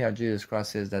 over here, Jesus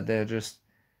Christ says that they're just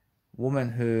women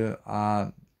who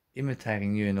are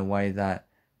imitating you in a way that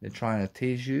they're trying to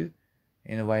tease you,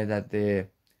 in a way that they're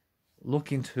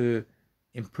looking to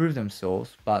improve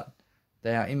themselves, but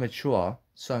they are immature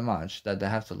so much that they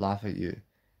have to laugh at you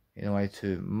in a way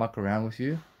to muck around with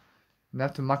you. They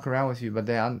have to muck around with you, but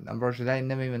unfortunately, they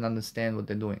never even understand what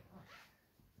they're doing.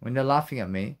 When they're laughing at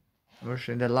me,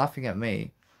 unfortunately, they're laughing at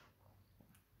me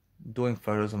doing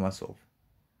photos of myself.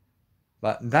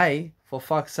 But they, for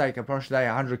fuck's sake, unfortunately, they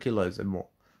are 100 kilos and more.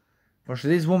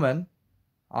 Unfortunately, these women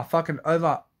are fucking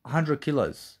over 100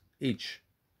 kilos each.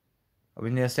 I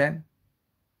mean, you understand?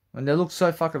 When they look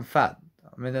so fucking fat.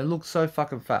 I mean, they look so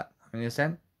fucking fat. I mean, you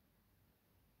understand?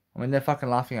 I mean, they're fucking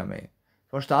laughing at me.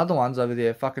 Of the other ones over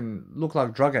there fucking look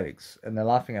like drug addicts and they're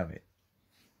laughing at me.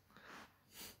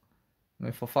 I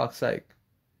mean, for fuck's sake.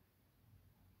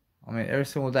 I mean, every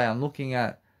single day I'm looking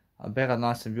at a better,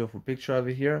 nice and beautiful picture over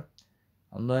here.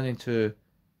 I'm learning to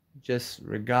just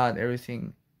regard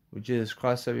everything with Jesus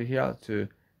Christ over here to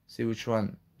see which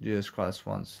one Jesus Christ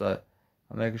wants. So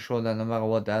I'm making sure that no matter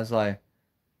what, as I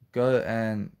go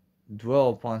and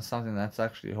dwell upon something that's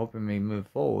actually helping me move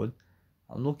forward,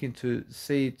 I'm looking to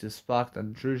see, to spark that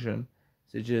intrusion.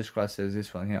 See, Jesus Christ says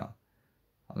this one here.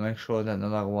 I make sure that no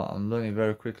matter what, I'm learning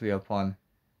very quickly upon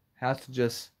how to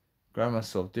just grow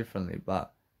myself differently.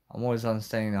 But I'm always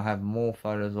understanding I have more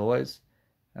photos always.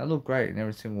 And I look great in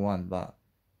every single one. But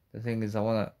the thing is, I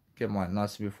want to get my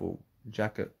nice beautiful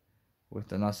jacket with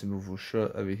the nice beautiful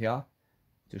shirt over here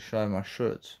to show my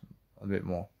shirt a bit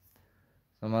more.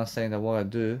 So I'm understanding that what I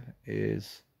do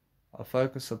is I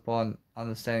focus upon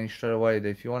understanding straight away that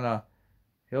if you want to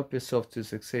help yourself to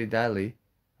succeed daily,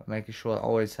 I'm making sure I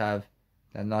always have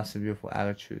that nice and beautiful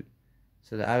attitude.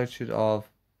 So the attitude of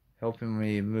helping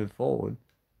me move forward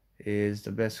is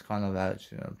the best kind of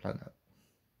attitude on the planet.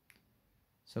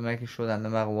 So making sure that no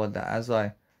matter what, that as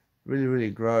I really, really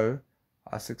grow,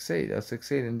 I succeed. I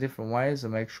succeed in different ways. I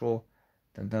make sure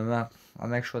that no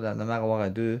matter what I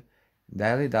do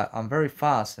daily, that I'm very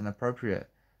fast and appropriate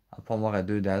upon what I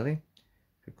do daily,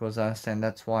 because I understand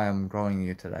that's why I'm growing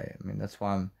you today. I mean, that's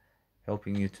why I'm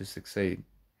helping you to succeed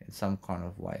in some kind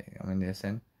of way. I mean,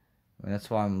 that's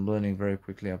why I'm learning very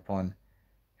quickly upon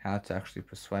how to actually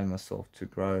persuade myself to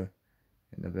grow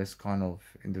in the best kind of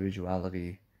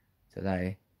individuality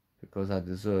today, because I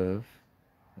deserve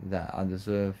that. I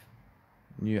deserve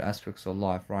new aspects of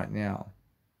life right now.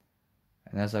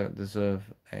 And as I deserve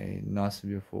a nice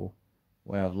and beautiful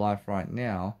way of life right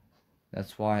now,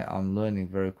 that's why I'm learning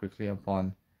very quickly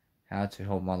upon how to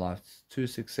help my life to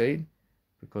succeed,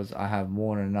 because I have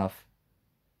more than enough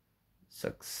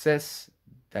success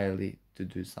daily to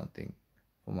do something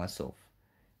for myself.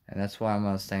 And that's why I'm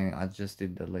understanding I just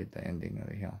did delete the ending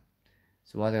over here.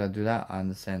 So why did I do that? I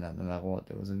understand that no matter what,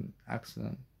 there was an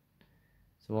accident.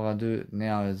 So what I do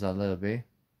now is I let it be.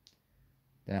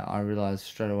 Then I realized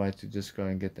straight away to just go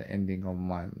and get the ending of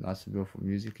my nice and beautiful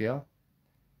music here.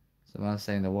 So I'm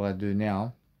saying that what I do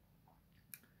now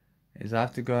is I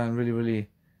have to go and really, really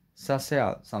suss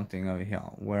out something over here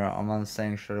where I'm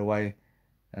understanding straight away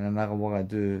that no matter what I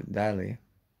do daily,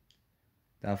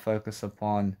 that I focus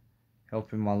upon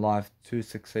helping my life to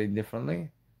succeed differently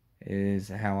is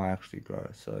how I actually grow.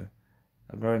 So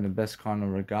I grow in the best kind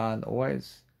of regard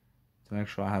always, to make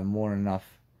sure I have more than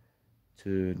enough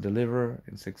to deliver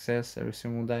in success every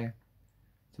single day,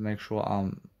 to make sure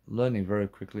I'm learning very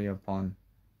quickly upon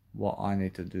what I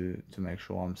need to do to make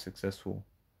sure I'm successful.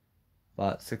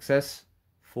 But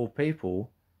successful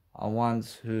people are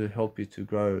ones who help you to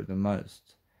grow the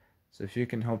most. So if you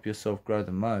can help yourself grow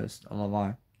the most,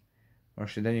 or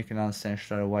actually then you can understand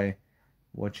straight away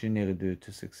what you need to do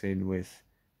to succeed with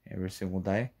every single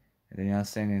day. And then you're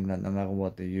understanding that no matter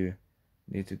what, that you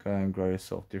need to go and grow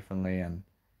yourself differently and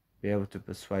be able to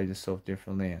persuade yourself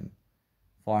differently and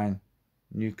find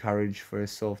new courage for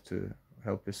yourself to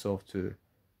help yourself to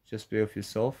just be with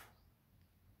yourself.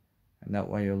 And that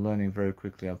way you're learning very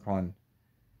quickly upon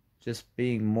just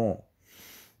being more.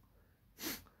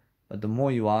 But the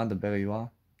more you are, the better you are.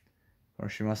 Of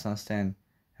course, you must understand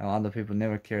how other people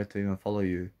never care to even follow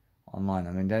you online.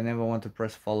 I mean, they never want to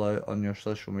press follow on your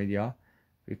social media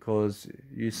because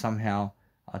you somehow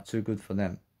are too good for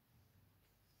them.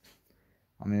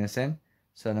 I mean, understand?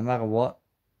 So no matter what,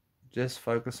 just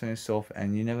focus on yourself,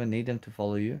 and you never need them to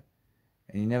follow you,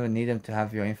 and you never need them to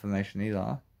have your information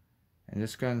either. And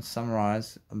just go and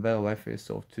summarize a better way for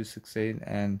yourself to succeed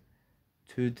and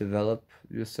to develop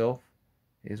yourself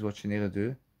is what you need to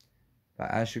do.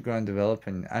 But as you go and develop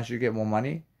and as you get more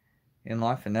money, in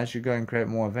life, and as you go and create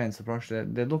more events,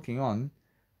 they're looking on,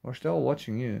 they're all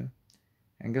watching you,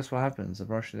 and guess what happens?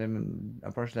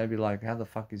 They'll be like, how the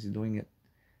fuck is he doing it?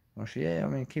 Yeah, I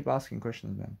mean, keep asking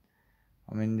questions, man.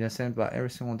 I mean, in a sense, but every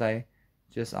single day,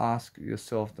 just ask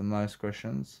yourself the most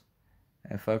questions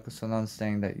and focus on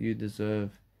understanding that you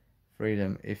deserve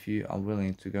freedom if you are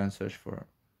willing to go and search for it.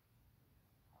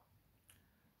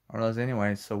 Alright,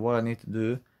 anyway, so what I need to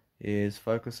do is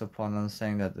focus upon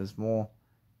understanding that there's more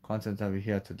content over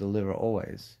here to deliver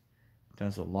always in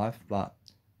terms of life, but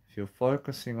if you're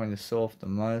focusing on yourself the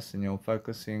most and you're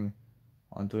focusing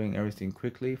on doing everything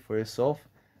quickly for yourself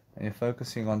and you're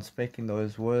focusing on speaking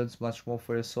those words much more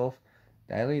for yourself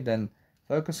daily, then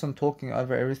focus on talking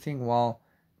over everything while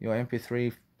your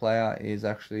MP3 player is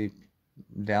actually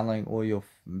downloading all your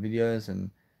videos and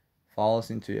files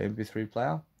into your MP3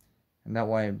 player. And that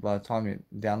way, by the time it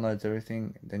downloads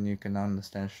everything, then you can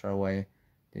understand straight away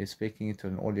that you're speaking into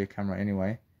an audio camera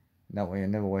anyway. And that way you're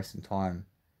never wasting time.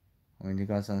 I mean, you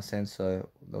guys understand? So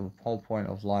the whole point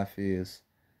of life is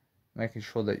making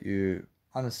sure that you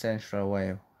understand straight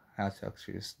away how to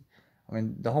actually... I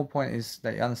mean, the whole point is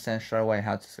that you understand straight away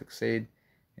how to succeed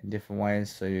in different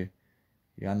ways. So you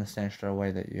understand straight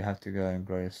away that you have to go and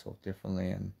grow yourself differently.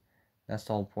 And that's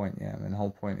the whole point, yeah. I mean, the whole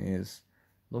point is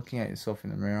looking at yourself in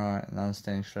the mirror and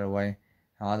understanding straight away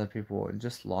how other people are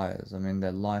just liars. I mean,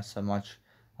 they lie so much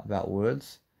about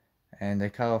words and they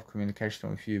cut off communication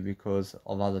with you because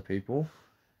of other people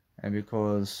and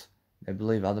because they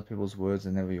believe other people's words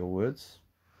are never your words.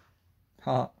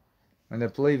 And they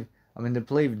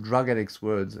believe drug addicts'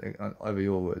 words over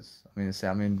your words.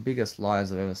 I mean, biggest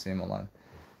lies I've ever seen in my life.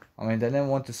 I mean, they never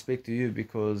want to speak to you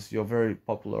because you're very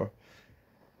popular.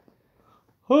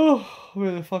 Oh,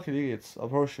 they're fucking idiots. I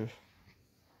promise you.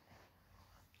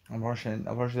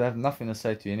 They have nothing to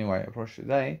say to you anyway.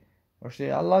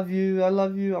 I love you.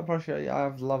 I promise you, I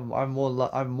have love. I'm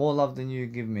more love than you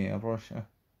give me. I promise you.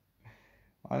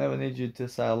 I never need you to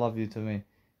say I love you to me.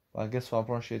 But I guess what, I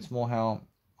promise you, it's more how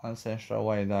I understand straight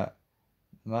away that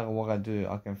no matter what I do,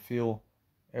 I can feel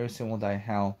every single day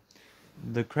how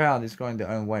the crowd is going their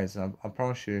own ways. And I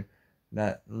promise you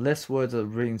that less words are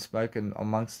being spoken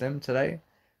amongst them today.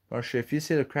 But if you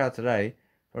see the crowd today,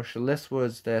 less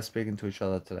words they are speaking to each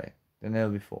other today than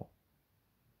ever before.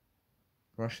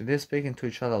 They're speaking to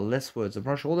each other less words.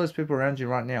 All those people around you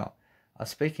right now are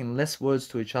speaking less words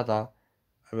to each other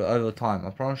over time. I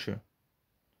promise you.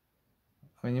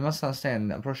 I mean, you must understand.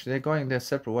 They're going their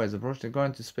separate ways. They're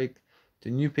going to speak to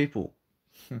new people.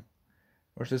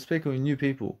 They're speaking with new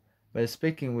people, but they're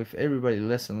speaking with everybody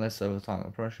less and less over time. I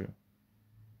promise you.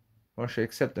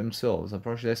 Except themselves.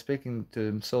 They're speaking to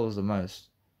themselves the most.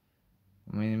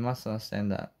 I mean, you must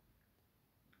understand that.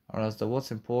 Alright, so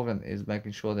what's important is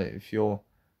making sure that if you're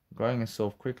growing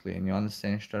yourself quickly and you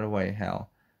understand straight away how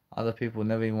other people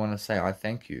never even want to say I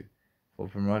thank you for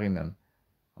promoting them.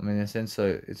 I mean, in a sense,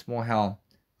 so it's more how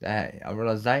I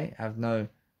realize they have no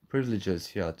privileges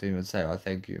here to even say I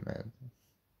thank you, man.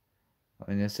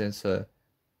 I mean, in a sense, so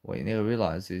what you need to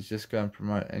realize is just go and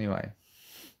promote anyway.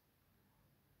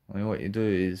 I mean, what you do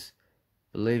is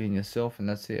believe in yourself, and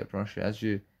that's it. I promise you, as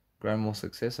you grow more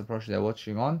success, I promise you they're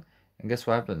watching on, and guess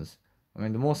what happens? I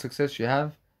mean, the more success you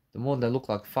have, the more they look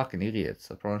like fucking idiots.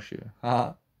 I promise you.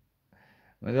 I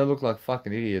mean, they look like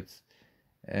fucking idiots,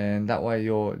 and that way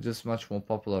you're just much more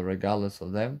popular regardless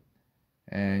of them,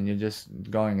 and you're just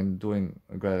going and doing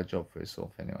a greater job for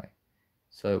yourself anyway.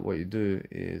 So what you do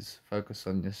is focus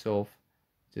on yourself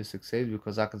to succeed,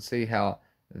 because I can see how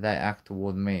they act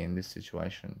toward me in this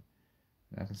situation.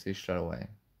 And I can see straight away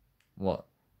what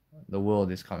the world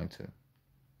is coming to.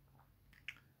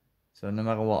 So no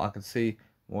matter what, I can see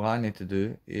what I need to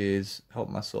do is help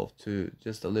myself to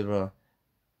just deliver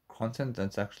content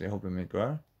that's actually helping me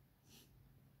grow.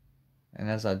 And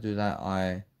as I do that,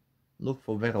 I look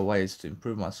for better ways to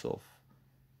improve myself,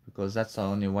 because that's the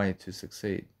only way to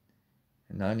succeed.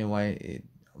 And the only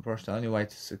way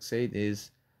to succeed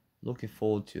is looking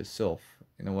forward to yourself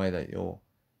in a way that you're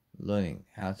learning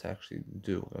how to actually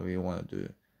do whatever you want to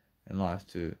do in life,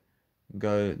 to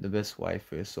go the best way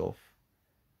for yourself.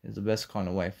 Is the best kind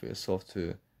of way for yourself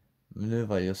to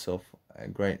maneuver yourself a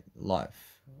great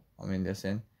life. I mean, that's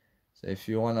in. So if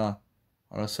you wanna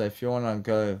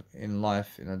go in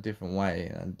life in a different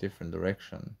way, in a different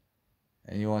direction,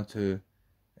 and you want to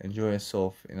enjoy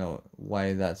yourself in a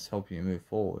way that's helping you move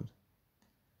forward,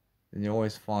 then you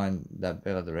always find that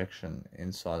better direction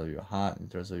inside of your heart in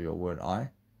terms of your word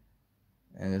I.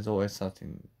 And there's always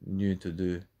something new to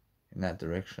do in that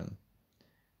direction.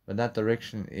 But that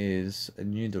direction is a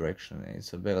new direction.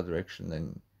 It's a better direction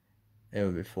than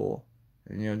ever before.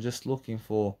 And you're just looking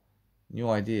for new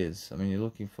ideas. I mean, you're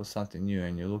looking for something new,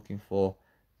 and you're looking for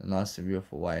a nice and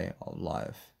beautiful way of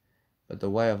life. But the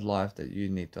way of life that you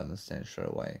need to understand straight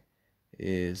away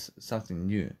is something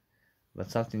new. But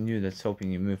something new that's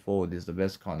helping you move forward is the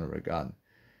best kind of regard.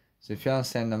 So if you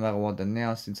understand, no matter what, then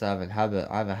now since I have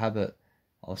a habit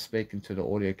of speaking to the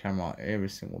audio camera every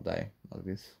single day like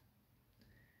this.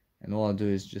 And all I do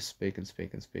is just speak and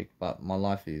speak and speak. But my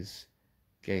life is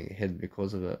getting ahead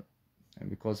because of it. And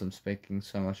because I'm speaking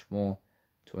so much more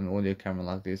to an audio camera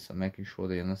like this, I'm making sure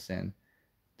they understand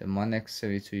that my next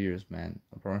 72 years, man,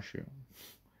 I promise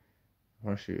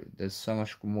you, there's so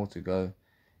much more to go.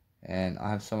 And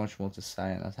I have so much more to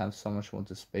say, and I have so much more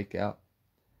to speak out.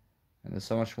 And there's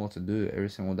so much more to do every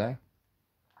single day.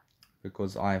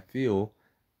 Because I feel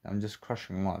I'm just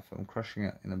crushing life. I'm crushing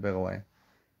it in a better way.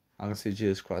 I can see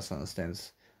Jesus Christ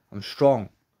understands. I'm strong.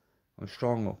 I'm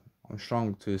strong. I'm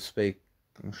strong to speak.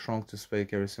 I'm strong to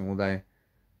speak every single day.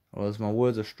 Whereas my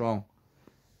words are strong.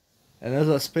 And as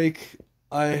I speak,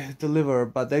 I deliver.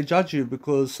 But they judge you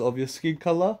because of your skin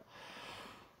color.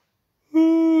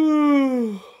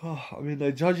 I mean,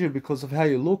 they judge you because of how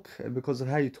you look and because of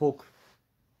how you talk.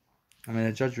 I mean,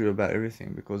 they judge you about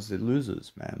everything because they're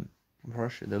losers, man. I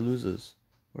promise you, they're losers.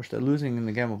 They're losing in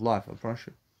the game of life, I promise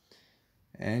you.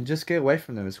 And just get away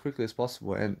from them as quickly as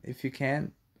possible. And if you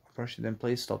can, I promise you, then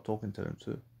please stop talking to them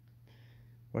too.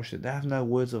 I promise you, they have no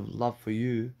words of love for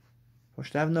you. I promise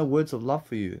you, they have no words of love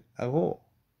for you at all.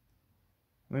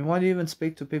 I mean, why do you even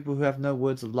speak to people who have no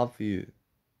words of love for you?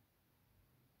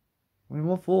 I mean,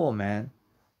 what for, man?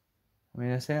 I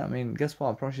mean, guess what?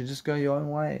 I promise you, just go your own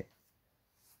way.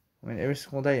 I mean, every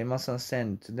single day you must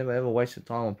understand to never ever waste your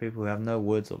time on people who have no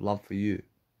words of love for you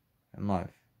in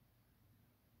life.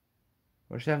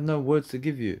 Or should have no words to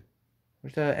give you. Or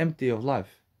should have empty of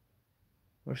life.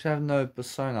 Or should have no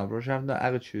persona. Or should have no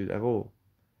attitude at all.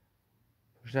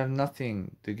 Or should have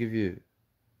nothing to give you.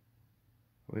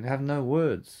 Or have no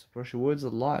words. For your words are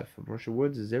life. For your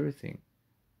words is everything.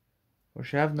 Or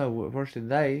should have no. Or should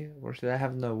they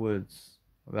have no words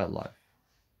about life.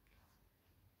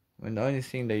 I mean, the only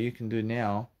thing that you can do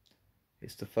now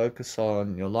is to focus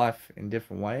on your life in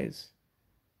different ways,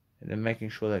 and then making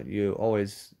sure that you're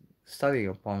always studying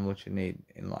upon what you need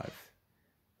in life.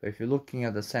 But if you're looking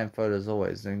at the same photos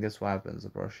always, then guess what happens, I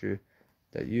promise you,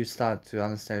 that you start to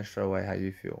understand straight away how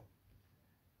you feel.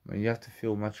 I mean, you have to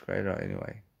feel much greater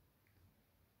anyway.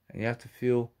 And you have to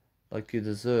feel like you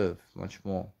deserve much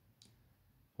more.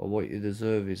 But what you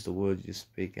deserve is the words you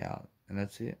speak out, and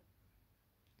that's it.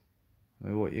 I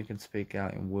mean, what you can speak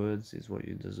out in words is what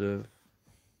you deserve.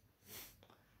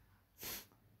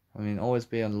 I mean, always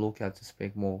be on the lookout to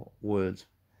speak more words.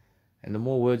 And the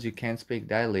more words you can speak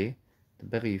daily, the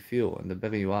better you feel and the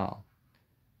better you are.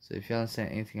 So if you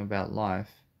understand anything about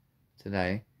life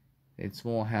today, it's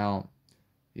more how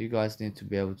you guys need to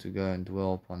be able to go and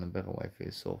dwell upon a better way for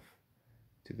yourself.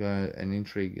 To go and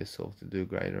intrigue yourself to do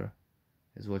greater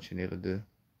is what you need to do.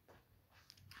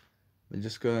 But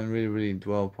just go and really, really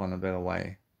dwell upon a better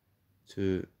way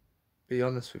to be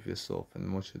honest with yourself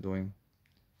and what you're doing.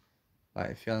 Like,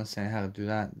 if you understand how to do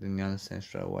that, then you understand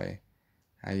straight away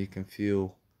how you can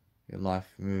feel your life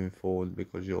moving forward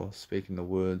because you're speaking the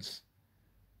words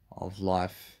of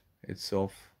life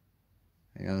itself,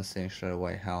 and you understand straight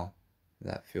away how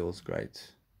that feels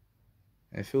great.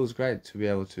 And it feels great to be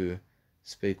able to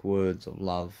speak words of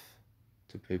love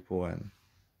to people and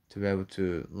to be able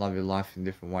to love your life in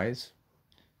different ways.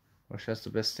 Which that's the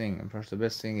best thing. And perhaps the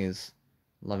best thing is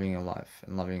loving your life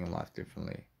and loving your life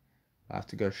differently. I have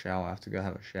to go shower. I have to go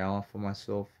have a shower for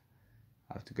myself.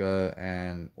 I have to go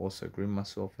and also groom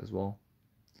myself as well.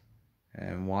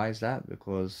 And why is that?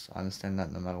 Because I understand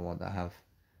that no matter what, I have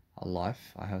a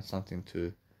life. I have something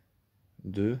to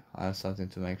do. I have something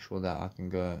to make sure that I can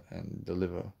go and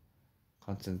deliver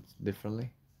content differently.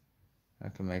 I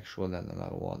can make sure that no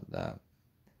matter what, that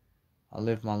I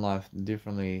live my life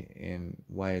differently in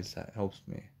ways that helps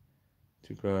me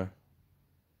to grow.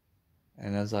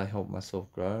 And as I help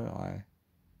myself grow, I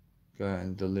go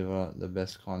and deliver the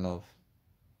best kind of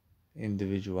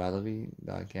individuality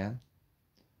that I can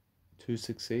to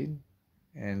succeed.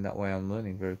 And that way I'm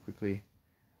learning very quickly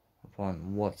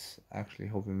upon what's actually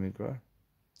helping me grow.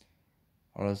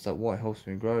 Or else that what helps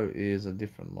me grow is a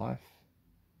different life.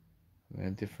 I mean,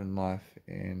 a different life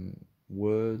in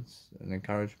words and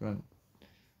encouragement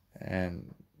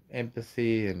and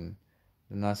empathy and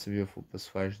the nice and beautiful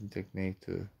persuasion technique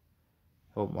to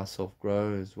help myself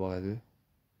grow is what I do.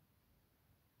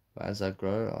 But as I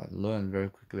grow, I learn very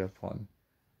quickly upon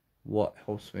what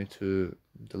helps me to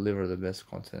deliver the best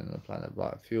content on the planet.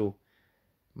 But I feel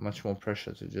much more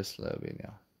pressure to just let it be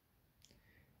now.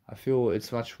 I feel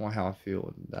it's much more how I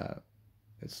feel that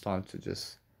it's time to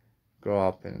just grow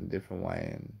up in a different way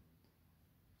and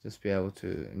just be able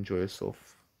to enjoy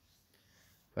yourself.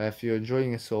 But if you're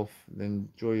enjoying yourself, then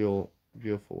enjoy your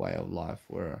beautiful way of life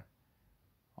where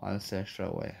I understand straight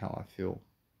away how I feel.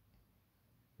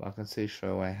 But I can see straight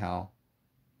away how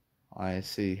I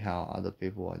see how other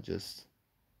people are just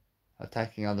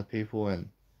attacking other people, and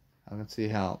I can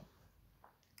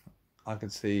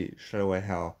see straight away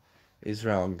how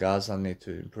Israel and Gaza need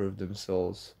to improve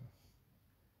themselves.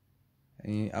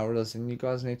 And I realize, and you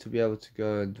guys need to be able to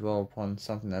go and dwell upon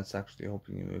something that's actually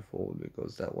helping you move forward,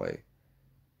 because that way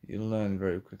you learn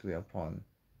very quickly upon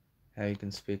how you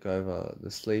can speak over the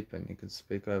sleep, and you can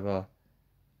speak over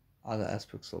other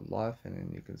aspects of life, and then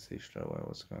you can see straight away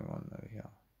what's going on over here.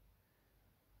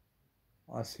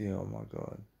 I see, oh my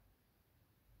God.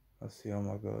 I see, oh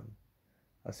my God.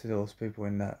 I see those people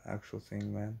in that actual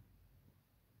thing, man.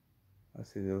 I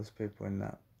see those people in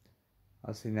that.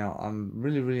 I see now, I'm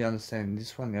really understanding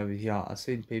this one over here. I've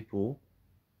seen people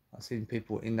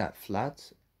in that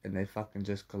flat, and they fucking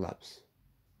just collapse.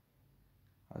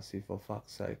 I see, for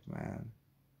fuck's sake, man.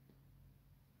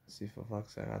 I see, for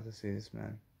fuck's sake, I have to see this,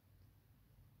 man.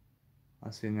 I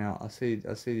see now, I see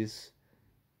this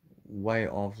way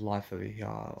of life over here.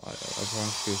 I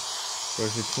promise you.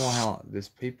 Whereas it's more how there's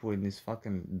people in this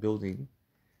fucking building,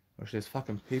 or there's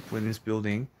fucking people in this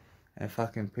building, and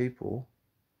fucking people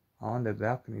are on their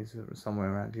balconies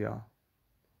somewhere around here.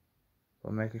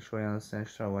 But making sure you understand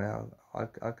straight away how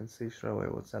I can see straight away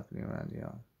what's happening around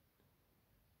here.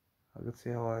 I can see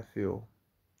how I feel.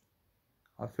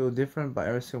 I feel different, but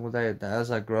every single day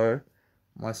as I grow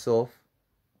myself,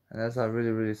 and as I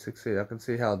really succeed, I can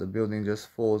see how the building just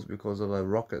falls because of a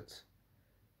rocket.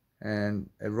 And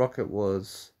a rocket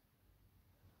was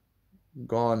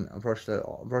gone. Approach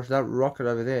that rocket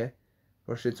over there.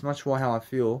 Approach, it's much more how I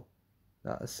feel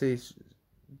that I see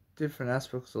different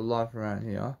aspects of life around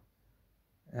here.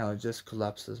 How it just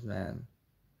collapses, man.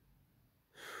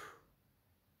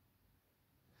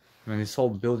 I mean, this whole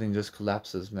building just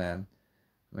collapses, man.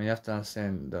 I mean, you have to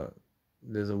understand that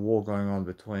there's a war going on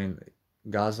between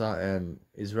Gaza and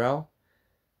Israel,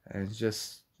 and it's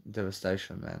just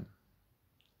devastation, man.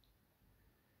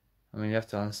 I mean, you have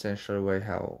to understand straight away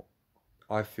how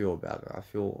I feel about it. I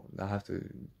feel I have to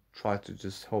try to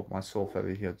just help myself over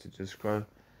here to just grow,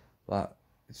 but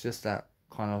it's just that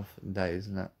kind of day,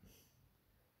 isn't it?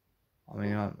 I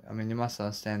mean, you must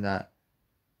understand that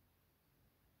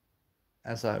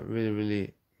as I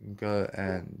really go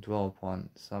and dwell upon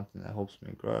something that helps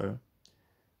me grow,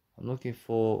 I'm looking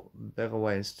for better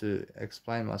ways to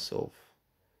explain myself.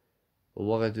 But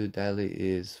what I do daily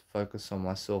is focus on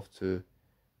myself to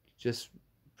just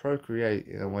procreate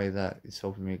in a way that is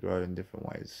helping me grow in different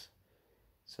ways.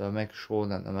 So I make sure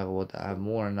that no matter what, I have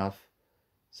more than enough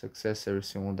success every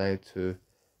single day to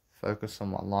focus on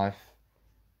my life,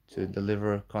 to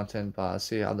deliver content. But I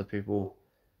see other people,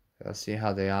 I see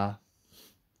how they are.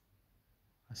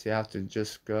 I see I have to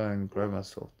just go and grow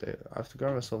myself there. I have to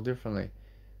grow myself differently.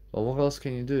 But what else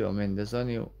can you do? I mean, there's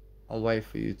only a way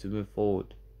for you to move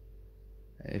forward.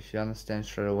 And if you understand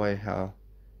straight away how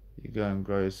you go and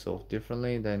grow yourself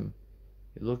differently, then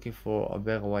you're looking for a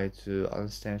better way to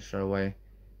understand straight away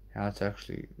how to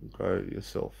actually grow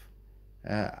yourself.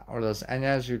 And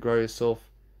as you grow yourself,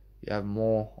 you have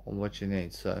more of what you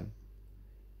need. So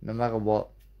no matter what,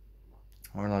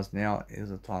 I realize now is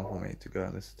the time for me to go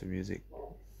and listen to music.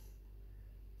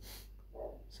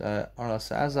 So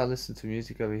as I listen to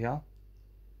music over here,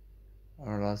 I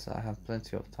realize I have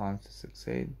plenty of time to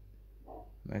succeed,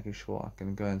 making sure I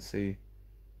can go and see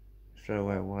straight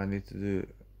away what I need to do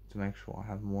to make sure I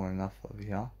have more than enough over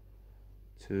here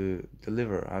to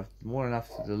deliver. I have more than enough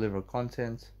to deliver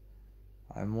content.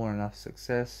 I have more than enough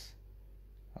success.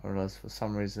 I realize for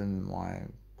some reason my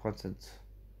content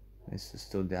needs to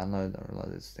still download. I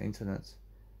realize it's the internet.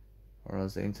 I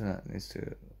realize the internet needs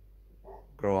to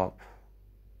grow up.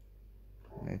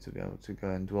 I need to be able to go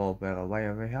and dwell a better way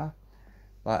over here.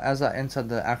 But as I enter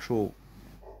the actual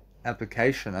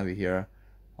application over here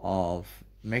of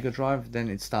Mega Drive, then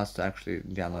it starts to actually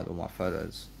download all my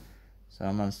photos. So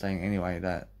I'm understanding anyway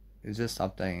that it's just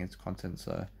updating its content.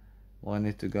 So what I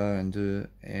need to go and do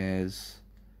is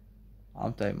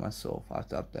update myself. I have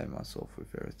to update myself with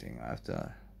everything. I have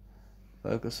to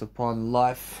focus upon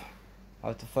life. I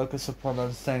have to focus upon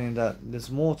understanding that there's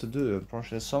more to do.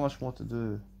 There's so much more to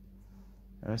do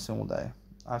every single day.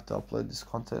 I have to upload this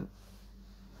content.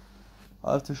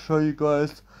 I have to show you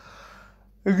guys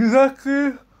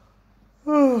exactly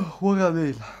what I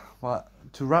mean. But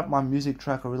to wrap my music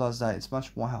track, I realize that it's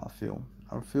much more how I feel.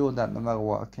 I feel that no matter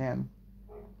what, I can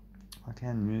I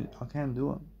can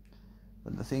do it.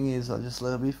 But the thing is, I just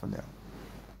let it be for now.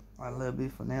 I let it be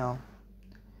for now.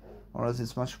 Whereas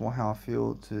it's much more how I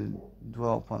feel to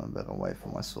dwell upon a better way for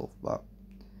myself. But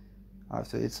I have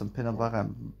to eat some peanut butter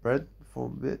and bread for a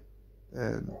bit,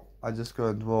 and I just go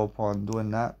and dwell upon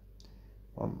doing that.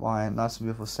 Well, my nice and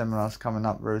beautiful seminar is coming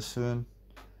up very soon.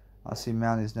 I see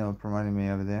Mounties never promoting me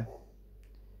over there.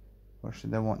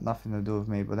 Actually, they want nothing to do with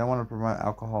me, but they want to promote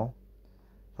alcohol.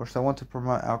 First, they want to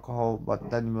promote alcohol, but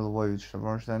Danny Milivojevic.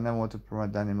 First, they never want to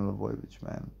promote Danny Milivojevic,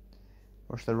 man.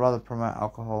 First, they'd rather promote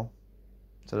alcohol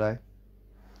today.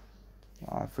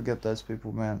 I forget those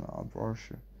people, man. I promise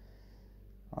you.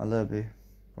 I love you.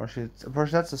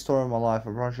 First, that's the story of my life.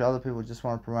 I promise you, other people just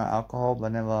want to promote alcohol,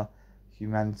 but never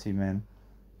humanity, man.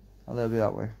 I love you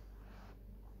that way.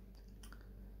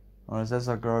 Whereas as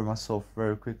I grow myself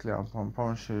very quickly, I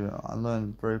promise you, I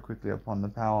learn very quickly upon the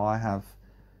power I have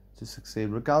to succeed,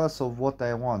 regardless of what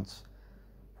they want.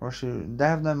 First, they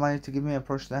have no money to give me.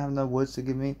 First, they have no words to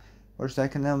give me. First, they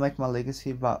can never make my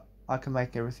legacy, but I can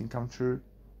make everything come true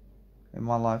in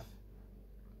my life,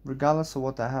 regardless of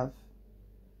what they have.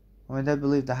 I mean, they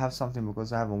believe they have something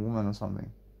because they have a woman or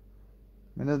something.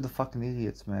 I mean, they're the fucking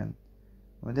idiots, man.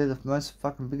 I mean, they're the most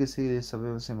fucking biggest idiots I've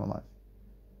ever seen in my life.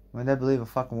 I mean, they believe a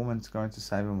fucking woman's going to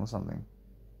save them or something.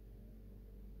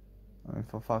 I mean,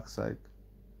 for fuck's sake.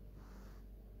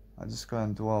 I just go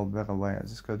and dwell a better way. I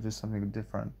just go do something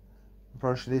different.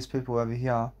 Approach these people over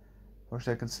here. Approach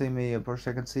they can see me. Approach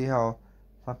they can see how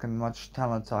fucking much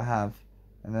talent I have.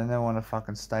 And they never want to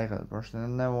fucking state it. Approach they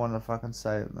never want to fucking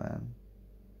say it, man.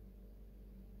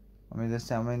 I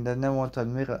mean, they never want to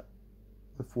admit it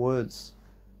with words.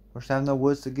 Approach they have no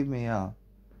words to give me here.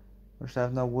 Approach they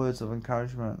have no words of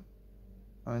encouragement.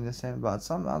 I mean, they're saying, but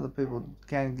some other people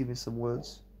can give me some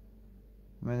words.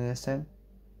 I mean, they're saying.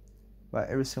 But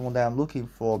every single day I'm looking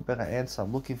for a better answer.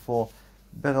 I'm looking for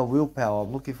better willpower.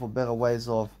 I'm looking for better ways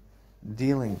of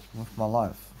dealing with my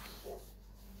life.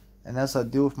 And as I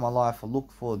deal with my life, I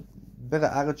look for better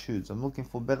attitudes. I'm looking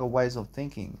for better ways of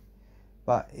thinking.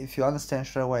 But if you understand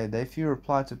straight away that if you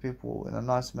reply to people in a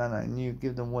nice manner and you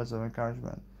give them words of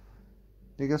encouragement,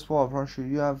 then guess what? I promise you,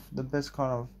 you have the best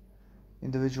kind of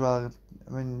individuality.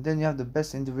 I mean, then you have the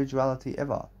best individuality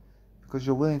ever. Because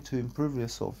you're willing to improve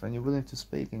yourself and you're willing to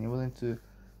speak and you're willing to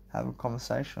have a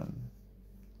conversation.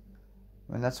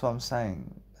 I mean, that's what I'm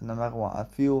saying. And no matter what, I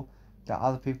feel that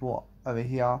other people over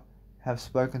here have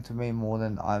spoken to me more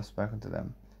than I've spoken to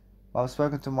them. But I've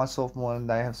spoken to myself more than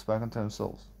they have spoken to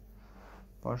themselves.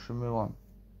 But I should move on.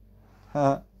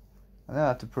 I don't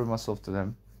have to prove myself to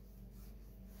them.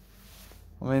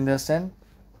 I mean, understand?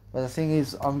 But the thing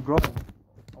is, I'm growing.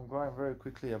 I'm growing very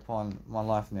quickly upon my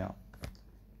life now.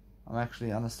 I'm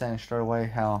actually understanding straight away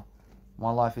how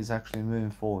my life is actually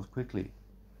moving forward quickly.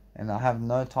 And I have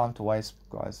no time to waste,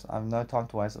 guys. I have no time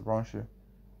to waste, I promise you.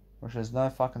 There's no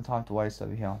fucking time to waste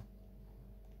over here.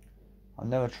 I'm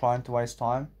never trying to waste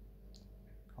time.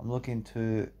 I'm looking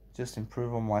to just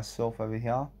improve on myself over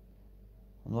here.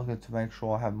 I'm looking to make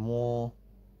sure I have more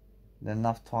than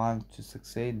enough time to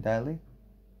succeed daily.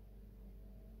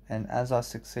 And as I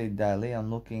succeed daily,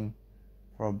 I'm looking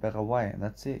for a better way. And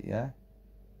that's it, yeah?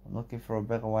 I'm looking for a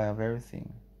better way of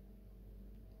everything.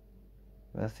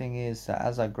 But the thing is that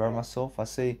as I grow myself, I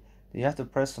see that you have to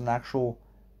press an actual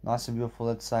nice and beautiful,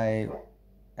 let's say,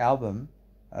 album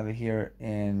over here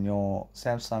in your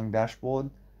Samsung dashboard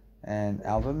and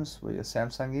albums where your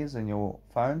Samsung is and your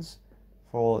phones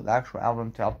for the actual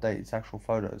album to update its actual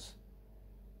photos.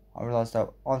 I realized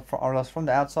from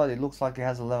the outside it looks like it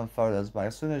has 11 photos, but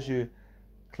as soon as you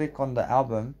click on the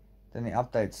album, then it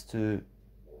updates to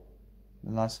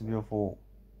the nice and beautiful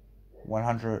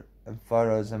 100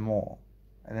 photos and more,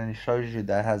 and then it shows you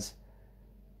that has,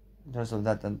 in terms of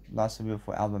that, the nice and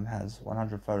beautiful album has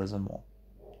 100 photos and more.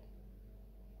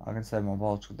 I can say my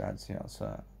biological dad's here,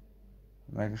 so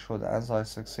making sure that as I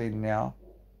succeed now,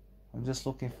 I'm just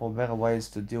looking for better ways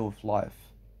to deal with life,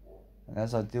 and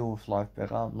as I deal with life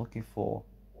better, I'm looking for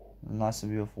a nice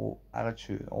and beautiful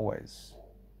attitude always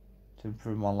to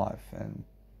improve my life. And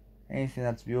anything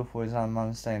that's beautiful is, I'm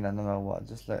understanding that no matter what,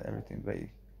 just let everything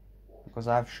be. Because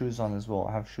I have shoes on as well.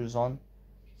 I have shoes on,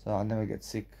 so I never get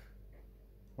sick.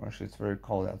 Or actually, it's very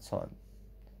cold outside,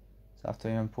 so I have to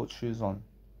even put shoes on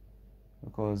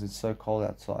because it's so cold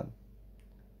outside.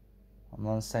 I'm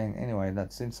understanding anyway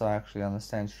that since I actually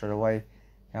understand straight away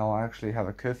how I actually have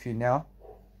a curfew now,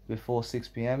 before 6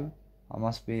 p.m. I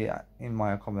must be in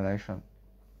my accommodation.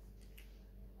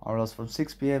 Or else from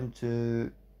 6 p.m. to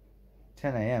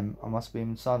 10 a.m. I must be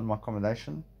inside my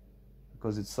accommodation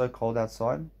because it's so cold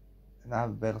outside and I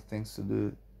have better things to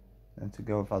do than to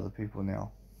go with other people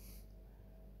now.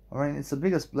 I mean, it's the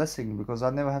biggest blessing because I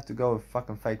never have to go with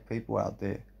fucking fake people out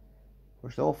there.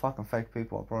 Which they're all fucking fake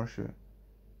people, I promise you.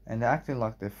 And they're acting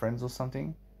like they're friends or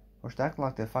something. Which they act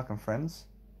like they're fucking friends.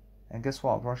 And guess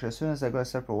what, I promise you, as soon as they go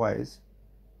separate ways,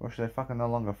 which they're fucking no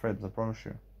longer friends, I promise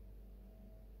you.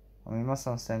 I mean, you must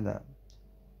understand that.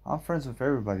 I'm friends with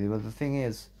everybody, but the thing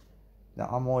is that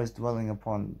I'm always dwelling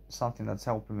upon something that's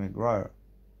helping me grow.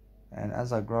 And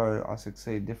as I grow, I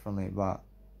succeed differently, but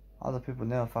other people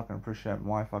never fucking appreciate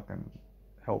my fucking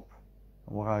help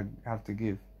and what I have to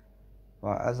give.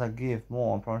 But as I give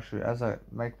more, I promise you, as I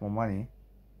make more money,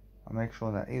 I make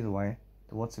sure that either way,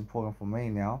 that what's important for me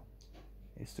now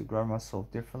is to grow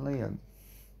myself differently and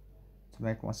to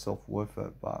make myself worth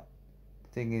it. But the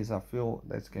thing is, I feel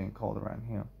that it's getting cold around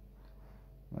here.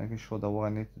 Making sure that what I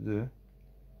need to do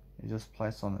is just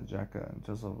place on a jacket and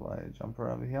just a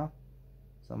jumper over here.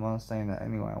 So I'm understanding that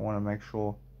anyway. I want to make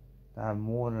sure that I have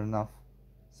more than enough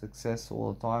success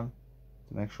all the time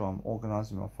to make sure I'm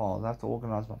organizing my files. I have to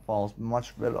organize my files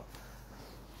much better,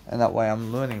 and that way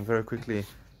I'm learning very quickly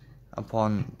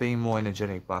upon being more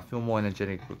energetic. But I feel more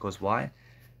energetic because why?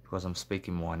 Because I'm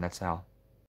speaking more, and that's how.